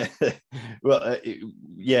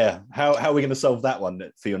 Yeah. How are we going to solve that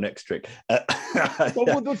one for your next trick?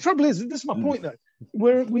 Well, the trouble is, this is my point though.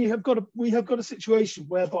 We have got a situation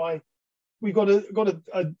whereby we've got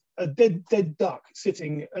a dead duck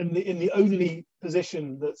sitting in the only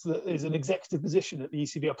position that is an executive position at the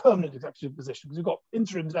ECB, a permanent executive position, because we've got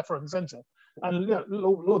interims left, right, and centre. And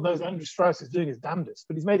Lord knows Andrew Strauss is doing his damnedest,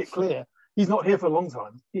 but he's made it clear he's not here for a long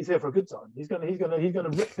time. He's here for a good time. He's going to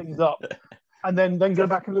rip things up, and then go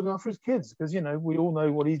back and look after his kids, because we all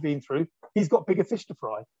know what he's been through. He's got bigger fish to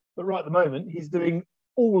fry. But right at the moment, he's doing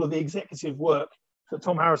all of the executive work that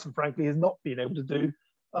Tom Harrison, frankly, has not been able to do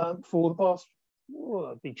for the past,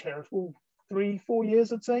 I'd be charitable, 3-4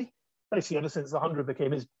 years, I'd say. Basically, ever since the 100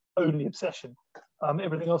 became his only obsession,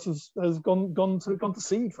 everything else has gone to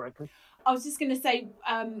seed, frankly. I was just going to say,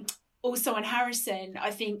 also on Harrison,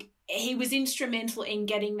 I think he was instrumental in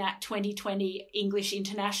getting that 2020 English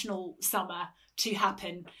international summer to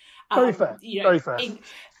happen. Very fair. Very fair.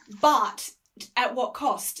 But at what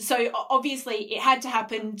cost? So obviously it had to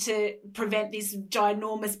happen to prevent this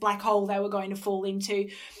ginormous black hole they were going to fall into.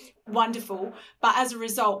 Wonderful. But as a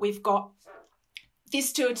result, we've got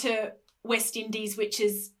this tour to West Indies, which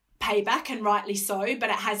is payback, and rightly so, but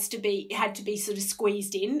it had to be sort of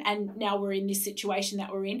squeezed in, and now we're in this situation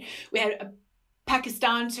that we're in. We had a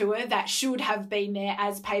Pakistan tour that should have been there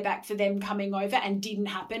as payback for them coming over and didn't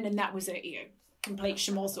happen, and that was a complete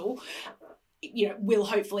schmozzle. Will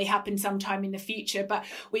hopefully happen sometime in the future, but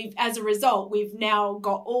as a result, we've now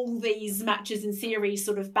got all these matches and series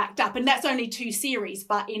sort of backed up, and that's only 2 series,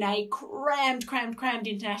 but in a crammed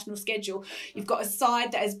international schedule, you've got a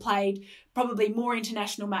side that has played probably more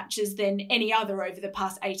international matches than any other over the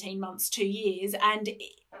past 18 months, 2 years, and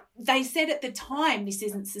they said at the time this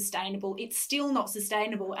isn't sustainable. It's still not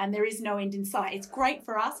sustainable, and there is no end in sight. It's great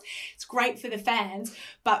for us, it's great for the fans,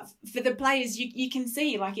 but for the players, you can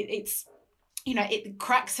see it's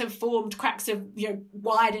cracks have formed, cracks have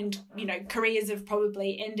widened, careers have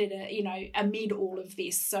probably ended amid all of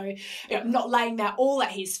this. So I'm not laying that all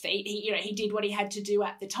at his feet. He did what he had to do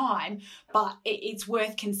at the time, but it's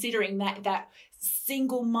worth considering that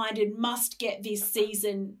single-minded must get this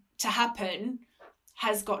season to happen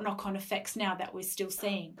has got knock-on effects now that we're still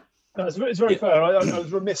seeing. No, it's very fair. I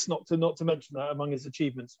was remiss not to mention that among his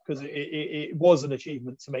achievements, because it was an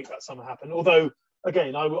achievement to make that summer happen. Although,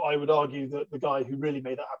 again, I would argue that the guy who really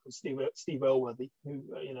made that happen, Steve Elworthy, who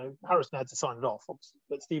Harrison had to sign it off, obviously,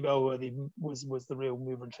 but Steve Elworthy was the real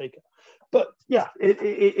mover and shaker. But yeah,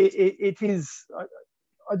 it is.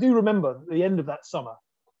 I do remember the end of that summer.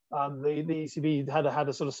 The ECB had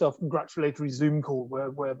a sort of self-congratulatory Zoom call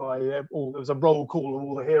whereby there was a roll call of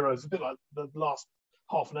all the heroes, a bit like the last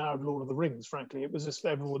half an hour of Lord of the Rings. Frankly, it was just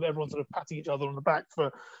everyone sort of patting each other on the back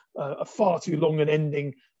for a far too long an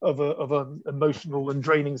ending of an emotional and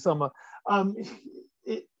draining summer. They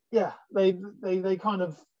kind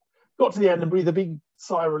of got to the end and breathed a big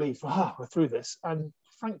sigh of relief. We're through this, and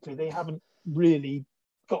frankly, they haven't really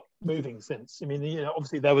got moving since. I mean,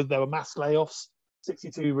 obviously there were mass layoffs,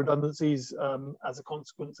 62 redundancies as a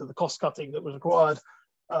consequence of the cost cutting that was required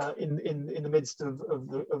in the midst of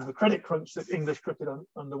the credit crunch that English cricket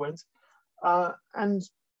underwent, and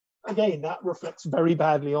again that reflects very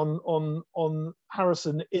badly on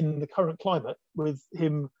Harrison in the current climate, with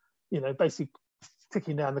him basically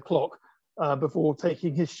ticking down the clock before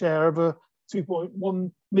taking his share of a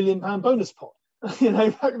 £2.1 million bonus pot.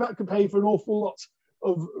 That could pay for an awful lot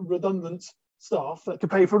of redundant staff that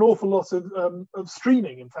could pay for an awful lot of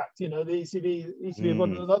streaming. In fact, the ECB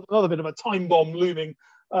have another bit of a time bomb looming.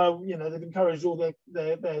 They've encouraged all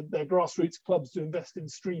their grassroots clubs to invest in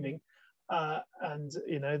streaming, and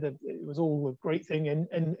it was all a great thing.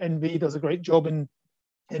 And NV does a great job in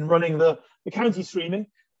running the county streaming,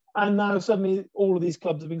 and now suddenly all of these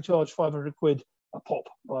clubs are being charged 500 quid a pop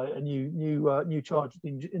by a new charge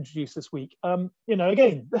being introduced this week.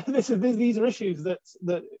 Again, these are issues that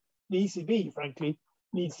the ECB, frankly,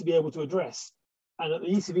 needs to be able to address, and that the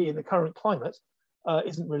ECB in the current climate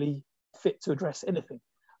isn't really fit to address anything.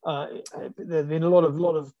 There's been a lot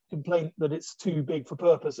of complaint that it's too big for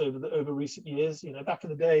purpose over recent years. Back in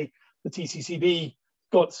the day, the TCCB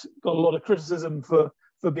got a lot of criticism for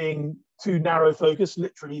being too narrow focused.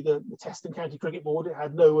 Literally, the Test and County Cricket Board, it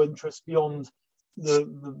had no interest beyond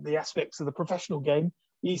the aspects of the professional game.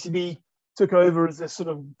 The ECB took over as this sort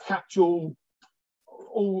of catch-all,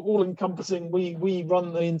 all-encompassing. We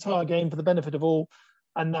run the entire game for the benefit of all.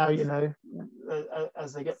 And now,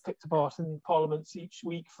 as they get picked apart in parliaments each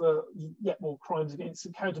week for yet more crimes against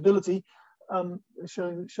accountability,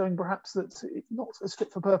 showing perhaps that it's not as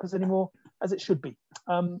fit for purpose anymore as it should be.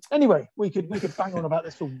 Anyway, we could bang on about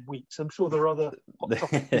this for weeks. I'm sure there are other hot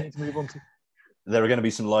topics we need to move on to. There are going to be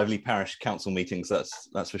some lively parish council meetings,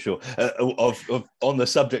 that's for sure. On the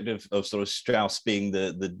subject of sort of Strauss being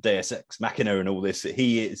the Deus Ex Machina and all this,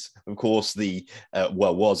 he is, of course, I don't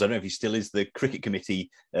know if he still is, the cricket committee,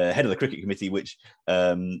 head of the cricket committee, which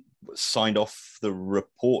signed off the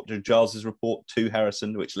report, Giles's report to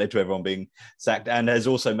Harrison, which led to everyone being sacked, and has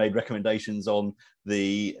also made recommendations on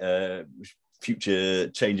the future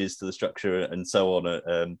changes to the structure and so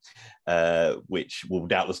on, which will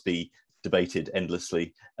doubtless be debated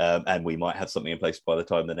endlessly, and we might have something in place by the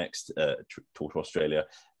time the next tour to Australia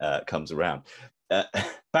comes around.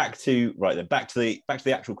 Back to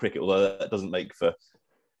the actual cricket, although that doesn't make for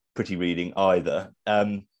pretty reading either.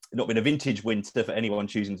 Not been a vintage winter for anyone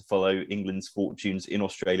choosing to follow England's fortunes in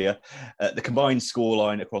Australia. The combined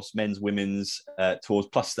scoreline across men's, women's tours,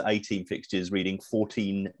 plus the 18 fixtures, reading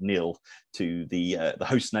 14-0 to the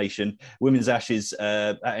host nation. Women's Ashes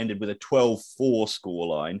that ended with a 12-4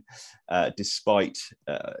 scoreline, despite,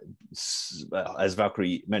 as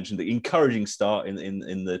Valkyrie mentioned, the encouraging start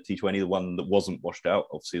in the T20, the one that wasn't washed out.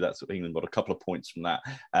 Obviously, that's England got a couple of points from that,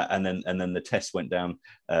 and then the test went down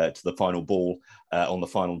to the final ball on the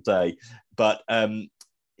final day. But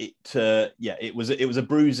it was a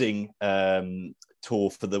bruising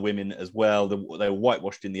tour for the women as well. They were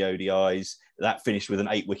whitewashed in the ODIs. That finished with an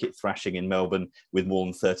 8-wicket thrashing in Melbourne with more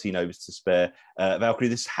than 13 overs to spare. Valkyrie,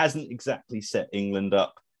 this hasn't exactly set England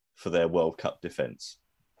up for their World Cup defence.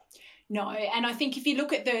 No, and I think if you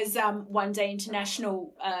look at those one-day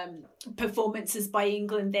international performances by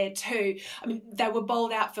England there too, I mean, they were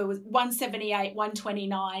bowled out for 178,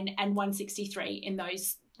 129 and 163 in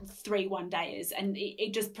those 3 one-dayers, and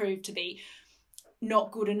it just proved to be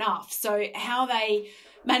not good enough. So how they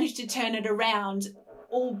managed to turn it around,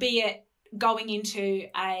 albeit going into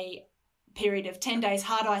a period of 10 days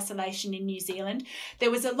hard isolation in New Zealand. There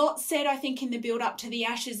was a lot said, I think, in the build up to the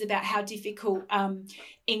Ashes about how difficult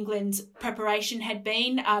England's preparation had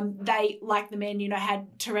been. They, like the men,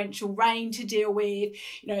 had torrential rain to deal with.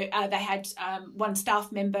 They had one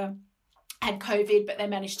staff member had COVID, but they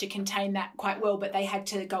managed to contain that quite well. But they had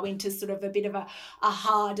to go into sort of a bit of a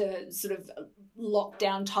harder sort of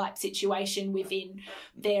lockdown type situation within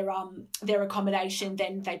their accommodation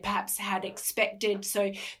than they perhaps had expected.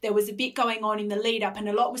 So there was a bit going on in the lead up, and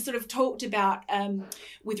a lot was sort of talked about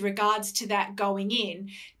with regards to that going in.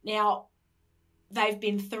 Now, they've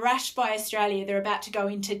been thrashed by Australia. They're about to go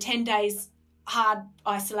into 10 days hard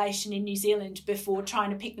isolation in New Zealand before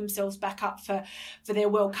trying to pick themselves back up for their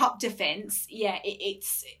World Cup defence. Yeah,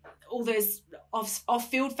 it's all those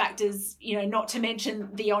off-field factors, not to mention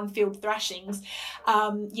the on-field thrashings.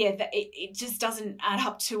 It just doesn't add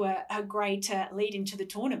up to a great lead into the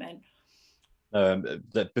tournament.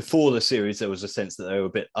 That before the series, there was a sense that they were a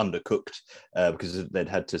bit undercooked because they'd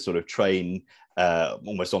had to sort of train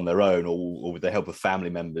almost on their own or with the help of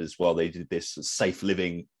family members while they did this safe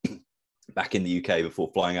living back in the UK before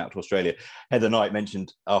flying out to Australia. Heather Knight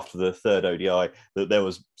mentioned after the third ODI that there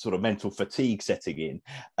was sort of mental fatigue setting in.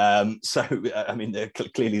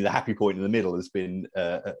 Clearly the happy point in the middle has been,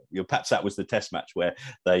 perhaps that was the test match where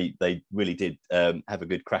they really did have a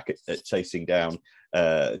good crack at chasing down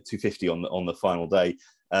 250 on the final day,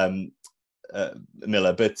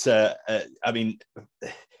 Miller. But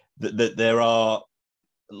there are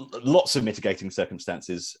lots of mitigating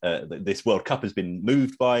circumstances. This World Cup has been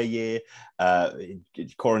moved by a year.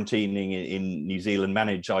 Quarantining in New Zealand,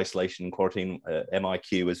 managed isolation and quarantine,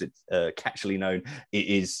 MIQ as it's catchily known, it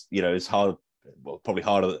is, as hard, well, probably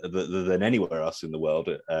harder than anywhere else in the world.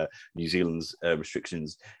 New Zealand's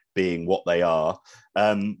restrictions being what they are,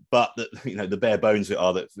 but the bare bones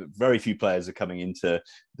are that very few players are coming into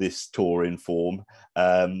this tour in form.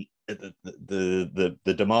 The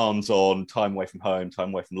demands on time away from home, time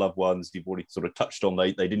away from loved ones, you've already sort of touched on.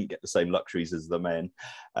 They didn't get the same luxuries as the men.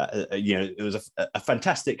 It was a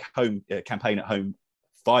fantastic home campaign at home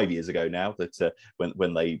 5 years ago now, that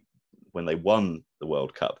when they won the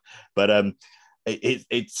World Cup, but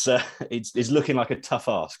it's looking like a tough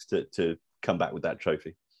ask to come back with that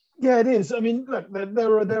trophy. Yeah, it is. I mean, look,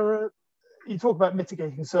 there are. You talk about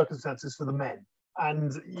mitigating circumstances for the men,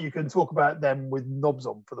 and you can talk about them with knobs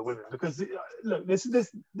on for the women, because look,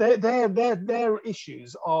 their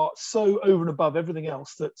issues are so over and above everything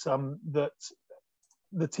else that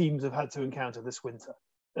the teams have had to encounter this winter.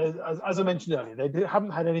 As I mentioned earlier, they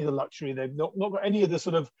haven't had any of the luxury. They've not got any of the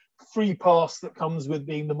sort of free pass that comes with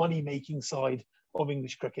being the money making side of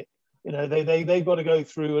English cricket. They've got to go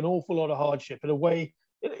through an awful lot of hardship in a way.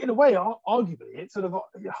 Arguably, it sort of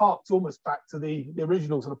harks almost back to the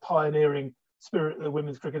original sort of pioneering spirit that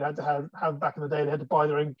women's cricket had to have back in the day. They had to buy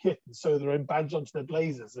their own kit and sew their own badge onto their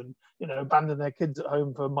blazers, and abandon their kids at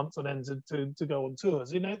home for months on end to go on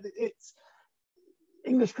tours. It's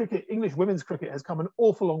English cricket. English women's cricket has come an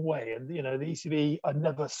awful long way, and the ECB are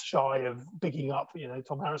never shy of bigging up.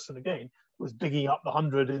 Tom Harrison again was bigging up the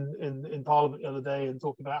 100 in Parliament the other day, and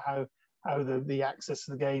talking about how the access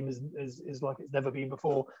to the game is like it's never been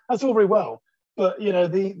before. That's all very well, but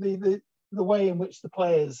the way in which the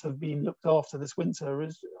players have been looked after this winter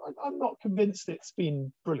is, I'm not convinced it's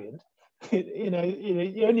been brilliant.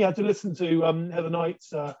 You only had to listen to Heather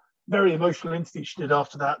Knight's very emotional interview she did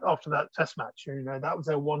after that Test match. That was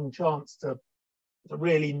their one chance to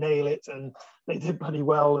really nail it, and they did pretty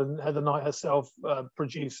well. And Heather Knight herself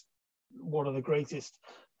produced one of the greatest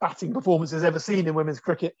batting performances ever seen in women's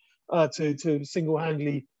cricket, to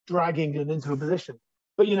single-handedly drag England into a position.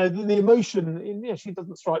 But the emotion, she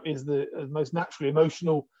doesn't strike me as the most naturally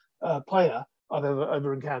emotional player I've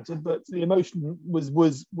ever encountered, but the emotion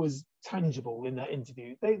was tangible in that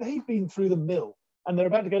interview. They've been through the mill, and they're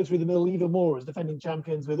about to go through the mill even more as defending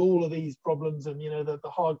champions, with all of these problems and the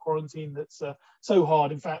hard quarantine that's so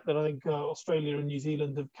hard, in fact, that I think Australia and New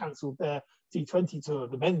Zealand have cancelled their T20 tour,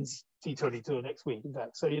 the men's T20 tour next week, in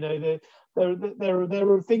fact. So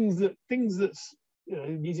there are things that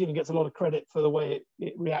New Zealand gets a lot of credit for the way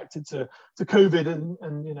it reacted to COVID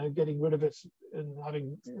and getting rid of it and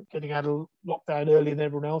getting out of lockdown earlier than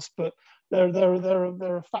everyone else. But there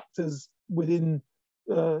are factors within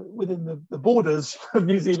the borders of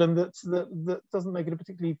New Zealand that doesn't make it a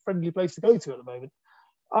particularly friendly place to go to at the moment.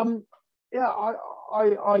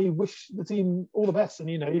 I wish the team all the best. And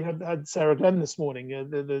you had Sarah Glenn this morning.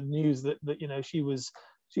 The news that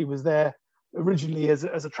she was there originally as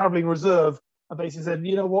a travelling reserve, and basically said,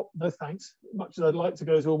 what, no thanks. Much as I'd like to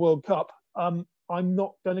go to a World Cup, I'm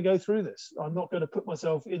not going to go through this. I'm not going to put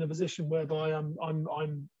myself in a position whereby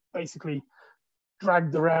I'm basically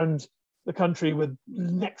dragged around the country with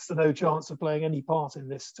next to no chance of playing any part in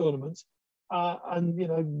this tournament.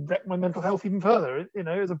 And wreck my mental health even further. It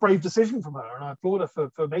was a brave decision from her, and I applaud her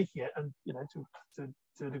for making it. And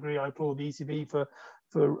to a degree, I applaud the ECB for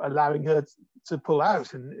allowing her to pull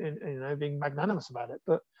out and being magnanimous about it.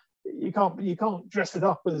 But you can't dress it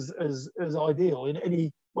up as ideal in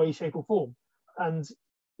any way, shape, or form. And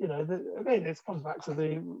again, this comes back to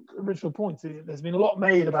the original point. There's been a lot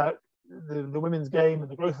made about the women's game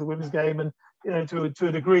and the growth of the women's game, and to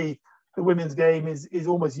a degree, the women's game is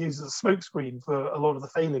almost used as a smokescreen for a lot of the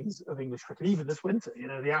failings of English cricket, even this winter.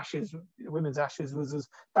 The Ashes, women's Ashes, was as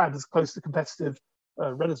bad, as close to competitive,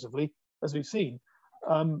 relatively, as we've seen.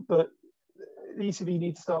 But the ECB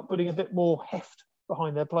need to start putting a bit more heft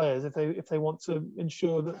behind their players if they want to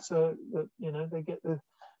ensure that they get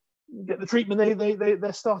the treatment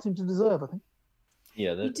they're starting to deserve, I think.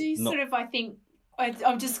 Yeah, you do sort of, I think.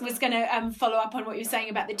 I just was going to follow up on what you were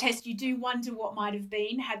saying about the Test. You do wonder what might have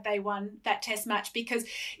been had they won that Test match, because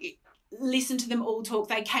listen to them all talk.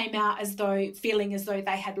 They came out feeling as though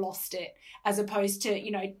they had lost it, as opposed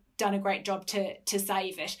to done a great job to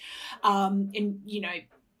save it.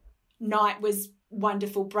 Knight was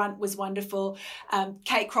wonderful, Brunt was wonderful,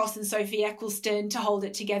 Kate Cross and Sophie Eccleston to hold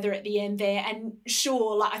it together at the end there. And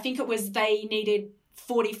sure, I think it was they needed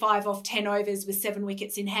 45 off 10 overs with 7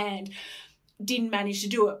 wickets in hand. Didn't manage to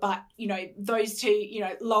do it, but those two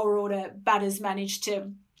lower order batters managed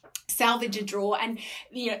to salvage a draw. And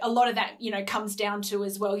a lot of that comes down to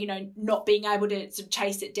as well, not being able to sort of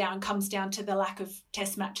chase it down comes down to the lack of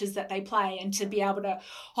test matches that they play, and to be able to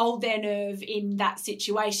hold their nerve in that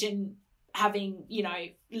situation, having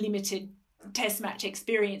limited test match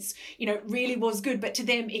experience really was good. But to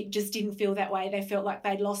them it just didn't feel that way. They felt like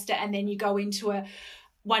they'd lost it. And then you go into a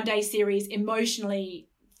one-day series emotionally,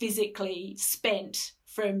 physically spent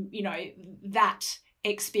from that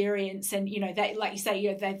experience, and they, like you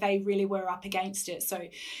say, they really were up against it. So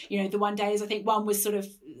the one days, I think one was sort of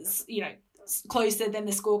closer than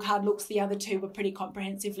the scorecard looks. The other two were pretty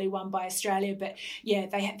comprehensively won by Australia, but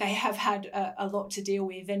they have had a lot to deal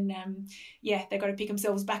with, and they've got to pick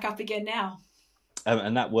themselves back up again now.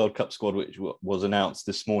 And that World Cup squad, which was announced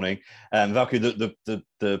this morning, Valku,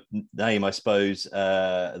 the name I suppose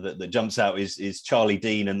that jumps out is Charlie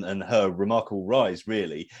Dean and her remarkable rise.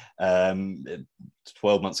 Really,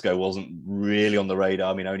 12 months ago wasn't really on the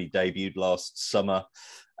radar. I mean, only debuted last summer,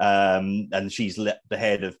 and she's leapt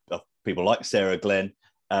ahead of people like Sarah Glenn,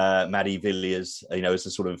 Maddie Villiers, as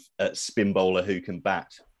a sort of spin bowler who can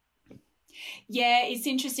bat. Yeah, it's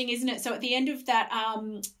interesting, isn't it? So at the end of that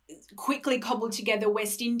quickly cobbled together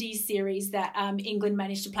West Indies series that England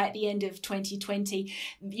managed to play at the end of 2020,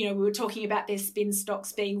 we were talking about their spin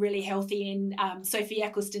stocks being really healthy in Sophie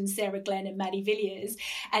Eccleston, Sarah Glenn and Maddie Villiers.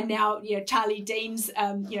 And now, Charlie Dean's,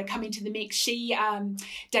 come into the mix. She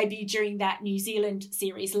debuted during that New Zealand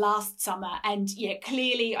series last summer. And,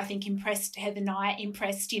 clearly, I think impressed Heather Knight,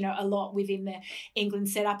 impressed, a lot within the England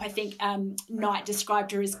setup. I think Knight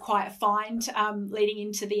described her as quite a find leading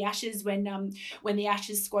into the Ashes when the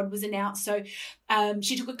Ashes squad was announced. So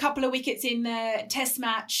she took a couple of wickets in the test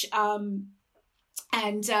match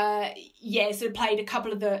and sort of played a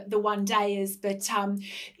couple of the one dayers, but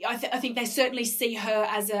I think they certainly see her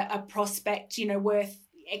as a prospect worth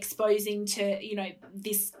exposing to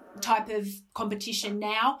this type of competition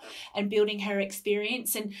now and building her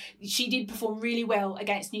experience. And she did perform really well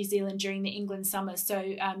against New Zealand during the England summer, so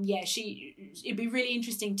it'd be really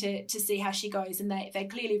interesting to see how she goes. And they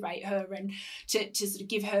clearly rate her, and to sort of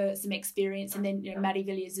give her some experience. And then Maddie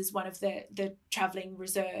Villiers is one of the travelling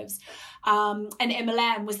reserves, and Emma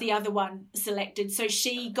Lamb was the other one selected. So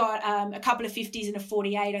she got a couple of 50s and a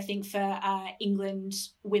 48, I think, for England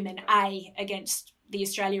women A against the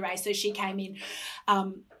Australia A. So she came in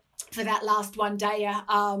for that last one dayer,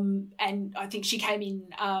 and I think she came in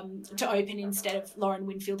to open instead of Lauren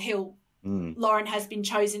Winfield-Hill. Lauren has been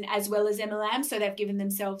chosen as well as Emma Lamb, so they've given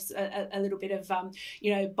themselves a little bit of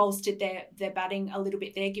bolstered their batting a little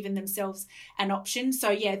bit there, given themselves an option.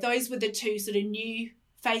 So those were the two sort of new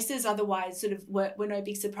faces. Otherwise sort of were no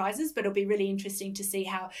big surprises, but it'll be really interesting to see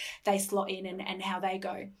how they slot in and how they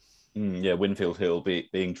go. Winfield-Hill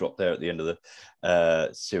being dropped there at the end of the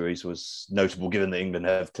series was notable, given that England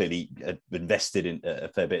have clearly invested in a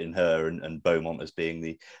fair bit in her, and Beaumont as being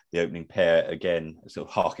the opening pair again, sort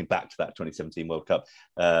of harking back to that 2017 World Cup.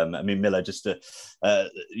 Miller, just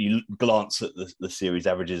you glance at the series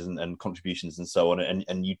averages and contributions and so on,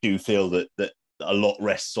 and you do feel that a lot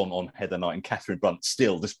rests on Heather Knight and Catherine Brunt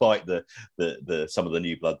still, despite the some of the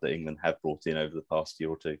new blood that England have brought in over the past year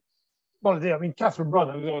or two. Well, I mean, Catherine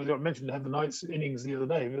Brunt, I mentioned Heather Knight's innings the other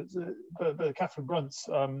day, but Catherine Brunt's,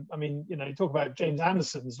 you talk about James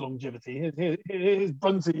Anderson's longevity. Here's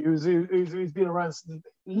Brunty, who's been around since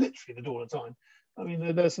literally the dawn of time. I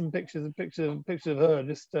mean, there's some pictures of her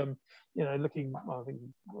just, looking, I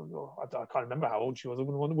can't remember how old she was. I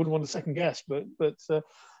wouldn't want to second guess, but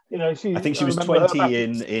I think she was 20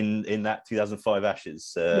 in that 2005 Ashes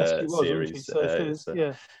series.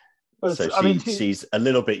 So she's a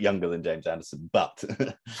little bit younger than James Anderson, but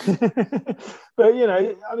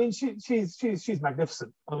she's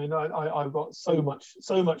magnificent. I mean, I've got so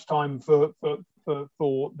much time for the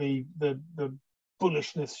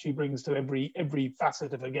bullishness she brings to every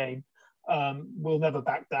facet of her game. Will never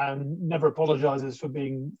back down, never apologises for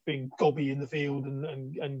being gobby in the field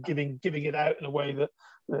and giving it out in a way that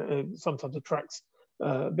sometimes attracts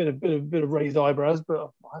a bit of raised eyebrows, but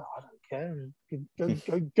I don't care.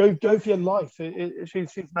 Go for your life.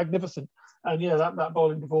 She's magnificent, and that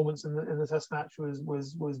bowling performance in the Test match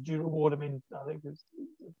was due reward. I mean, I think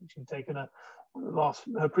she'd taken her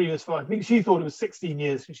previous 5. I think she thought it was 16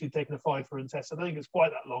 years since she'd taken a 5 for in Test. I don't think it's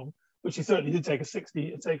quite that long, but she certainly did take a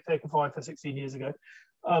 5 for 16 years ago.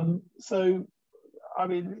 So, I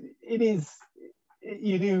mean, it is.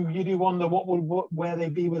 You do wonder where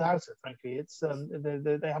they'd be without her. Frankly, it's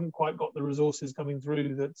they haven't quite got the resources coming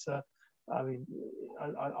through that. I mean,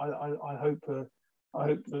 I hope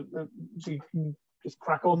that she can just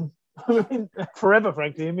crack on forever.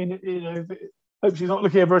 Frankly, I mean, hope she's not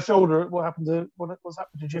looking over her shoulder at what's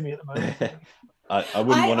happened to Jimmy at the moment. I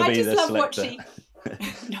wouldn't want to be the selector.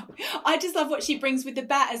 No, I just love what she brings with the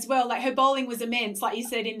bat as well. Like, her bowling was immense, like you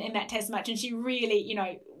said, in that Test match, and she really,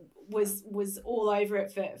 was all over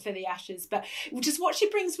it for the Ashes. But just what she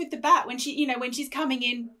brings with the bat when she's coming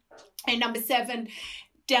in at number 7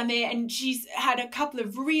 down there, and she's had a couple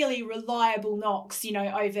of really reliable knocks,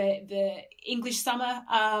 over the English summer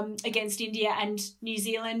against India and New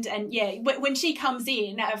Zealand. And yeah, when she comes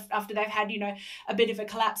in after they've had, a bit of a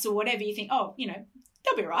collapse or whatever, you think, oh,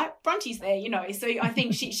 they'll be right. Brunty's there, So I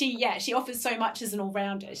think she offers so much as an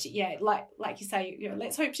all-rounder. Like you say,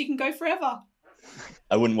 let's hope she can go forever.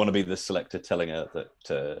 I wouldn't want to be the selector telling her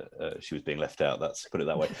that she was being left out. Let's put it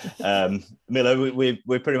that way. Milo,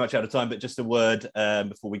 we're pretty much out of time, but just a word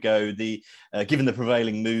before we go. Given the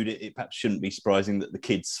prevailing mood, it perhaps shouldn't be surprising that the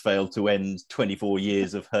kids failed to end 24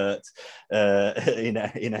 years of hurt in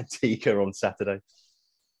Antigua on Saturday.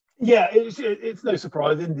 Yeah, it's no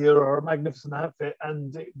surprise. India are a magnificent outfit,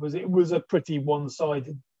 and it was a pretty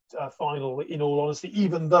one-sided final, in all honesty,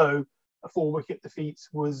 even though a 4-wicket defeat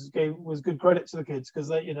was good credit to the kids, because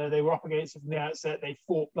they were up against it from the outset. They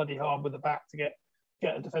fought bloody hard with the bat to get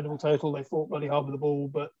a defendable total. They fought bloody hard with the ball,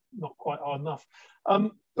 but not quite hard enough.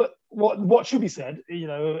 But what should be said,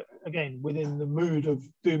 again, within the mood of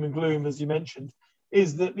doom and gloom, as you mentioned,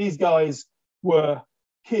 is that these guys were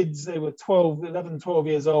kids. They were 11, 12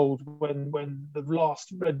 years old when the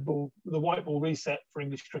last the white ball reset for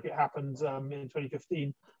English cricket happened in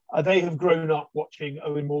 2015. They have grown up watching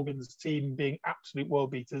Owen Morgan's team being absolute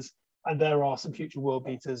world beaters, and there are some future world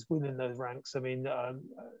beaters within those ranks. I mean,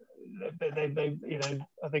 they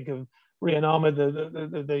I think of Rian Ahmed,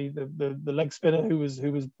 the leg spinner who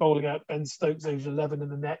was bowling out Ben Stokes, age 11, in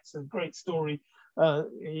the nets. A great story.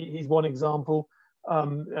 He's one example.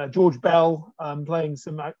 George Bell playing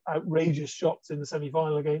some outrageous shots in the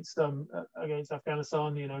semi-final against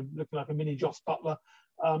Afghanistan. Looking like a mini Joss Butler.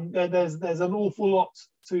 There's an awful lot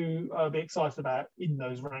to be excited about in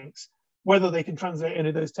those ranks. Whether they can translate any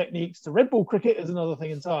of those techniques to red ball cricket is another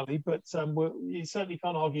thing entirely. But you certainly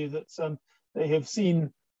can't argue that they have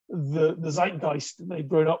seen the zeitgeist they've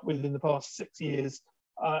grown up with in the past 6 years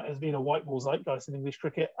has been a white ball zeitgeist in English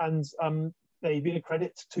cricket, and they've been a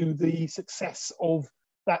credit to the success of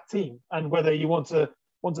that team. And whether you want to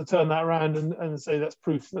turn that around and say that's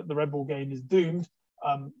proof that the red ball game is doomed,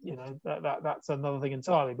 that's another thing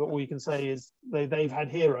entirely. But all you can say is they've had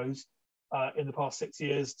heroes in the past 6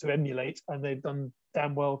 years to emulate, and they've done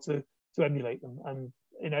damn well to emulate them. And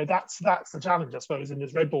that's the challenge, I suppose, in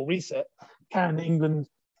this red ball reset. Can England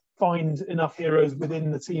find enough heroes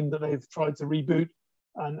within the team that they've tried to reboot?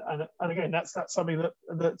 And again, that's something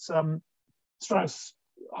that Strauss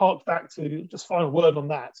harked back to. Just final word on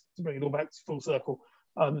that to bring it all back to full circle.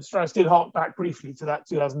 Strauss did hark back briefly to that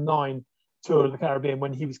 2009 tour of the Caribbean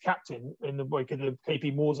when he was captain in the wake of the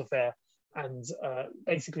KP Moores affair, and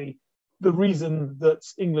basically the reason that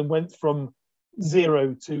England went from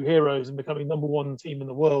 0 to heroes and becoming #1 team in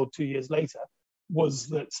the world 2 years later was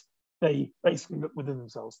that they basically looked within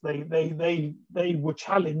themselves. They were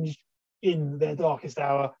challenged in their darkest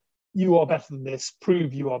hour. You are better than this.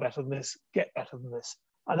 Prove you are better than this. Get better than this.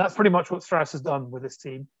 And that's pretty much what Strauss has done with this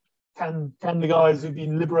team. Can the guys who've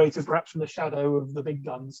been liberated perhaps from the shadow of the big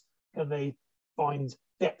guns, can they find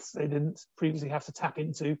depths they didn't previously have to tap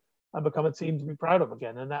into and become a team to be proud of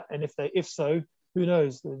again? And if so, who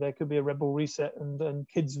knows? There could be a red ball reset, and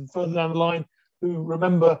kids further down the line who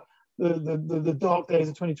remember the dark days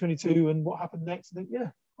of 2022 and what happened next, and think,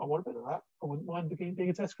 yeah, I want a bit of that. I wouldn't mind being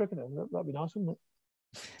a Test cricketer. That'd be nice, wouldn't it?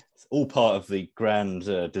 It's all part of the grand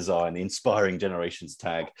design, the Inspiring Generations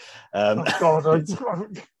tag. Oh God, I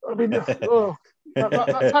mean, that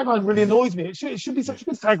tagline really annoys me. It should be such a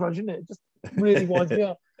good tagline, shouldn't it? It just really winds me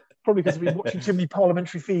up. Probably because we've been watching too many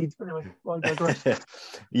parliamentary feeds. But anyway, I digress.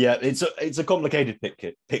 Yeah, it's a complicated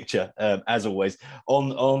picture, as always.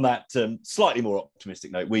 On that slightly more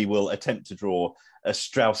optimistic note, we will attempt to draw a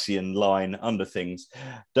Straussian line under things.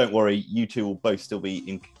 Don't worry, you two will both still be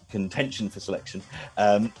in contention for selection.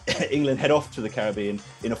 England head off to the Caribbean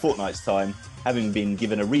in a fortnight's time, having been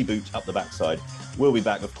given a reboot up the backside. We'll be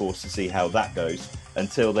back, of course, to see how that goes.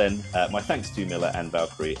 Until then, my thanks to Miller and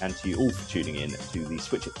Valkyrie, and to you all for tuning in to the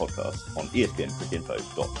Switch It podcast on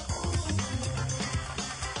ESPNcricinfo.com.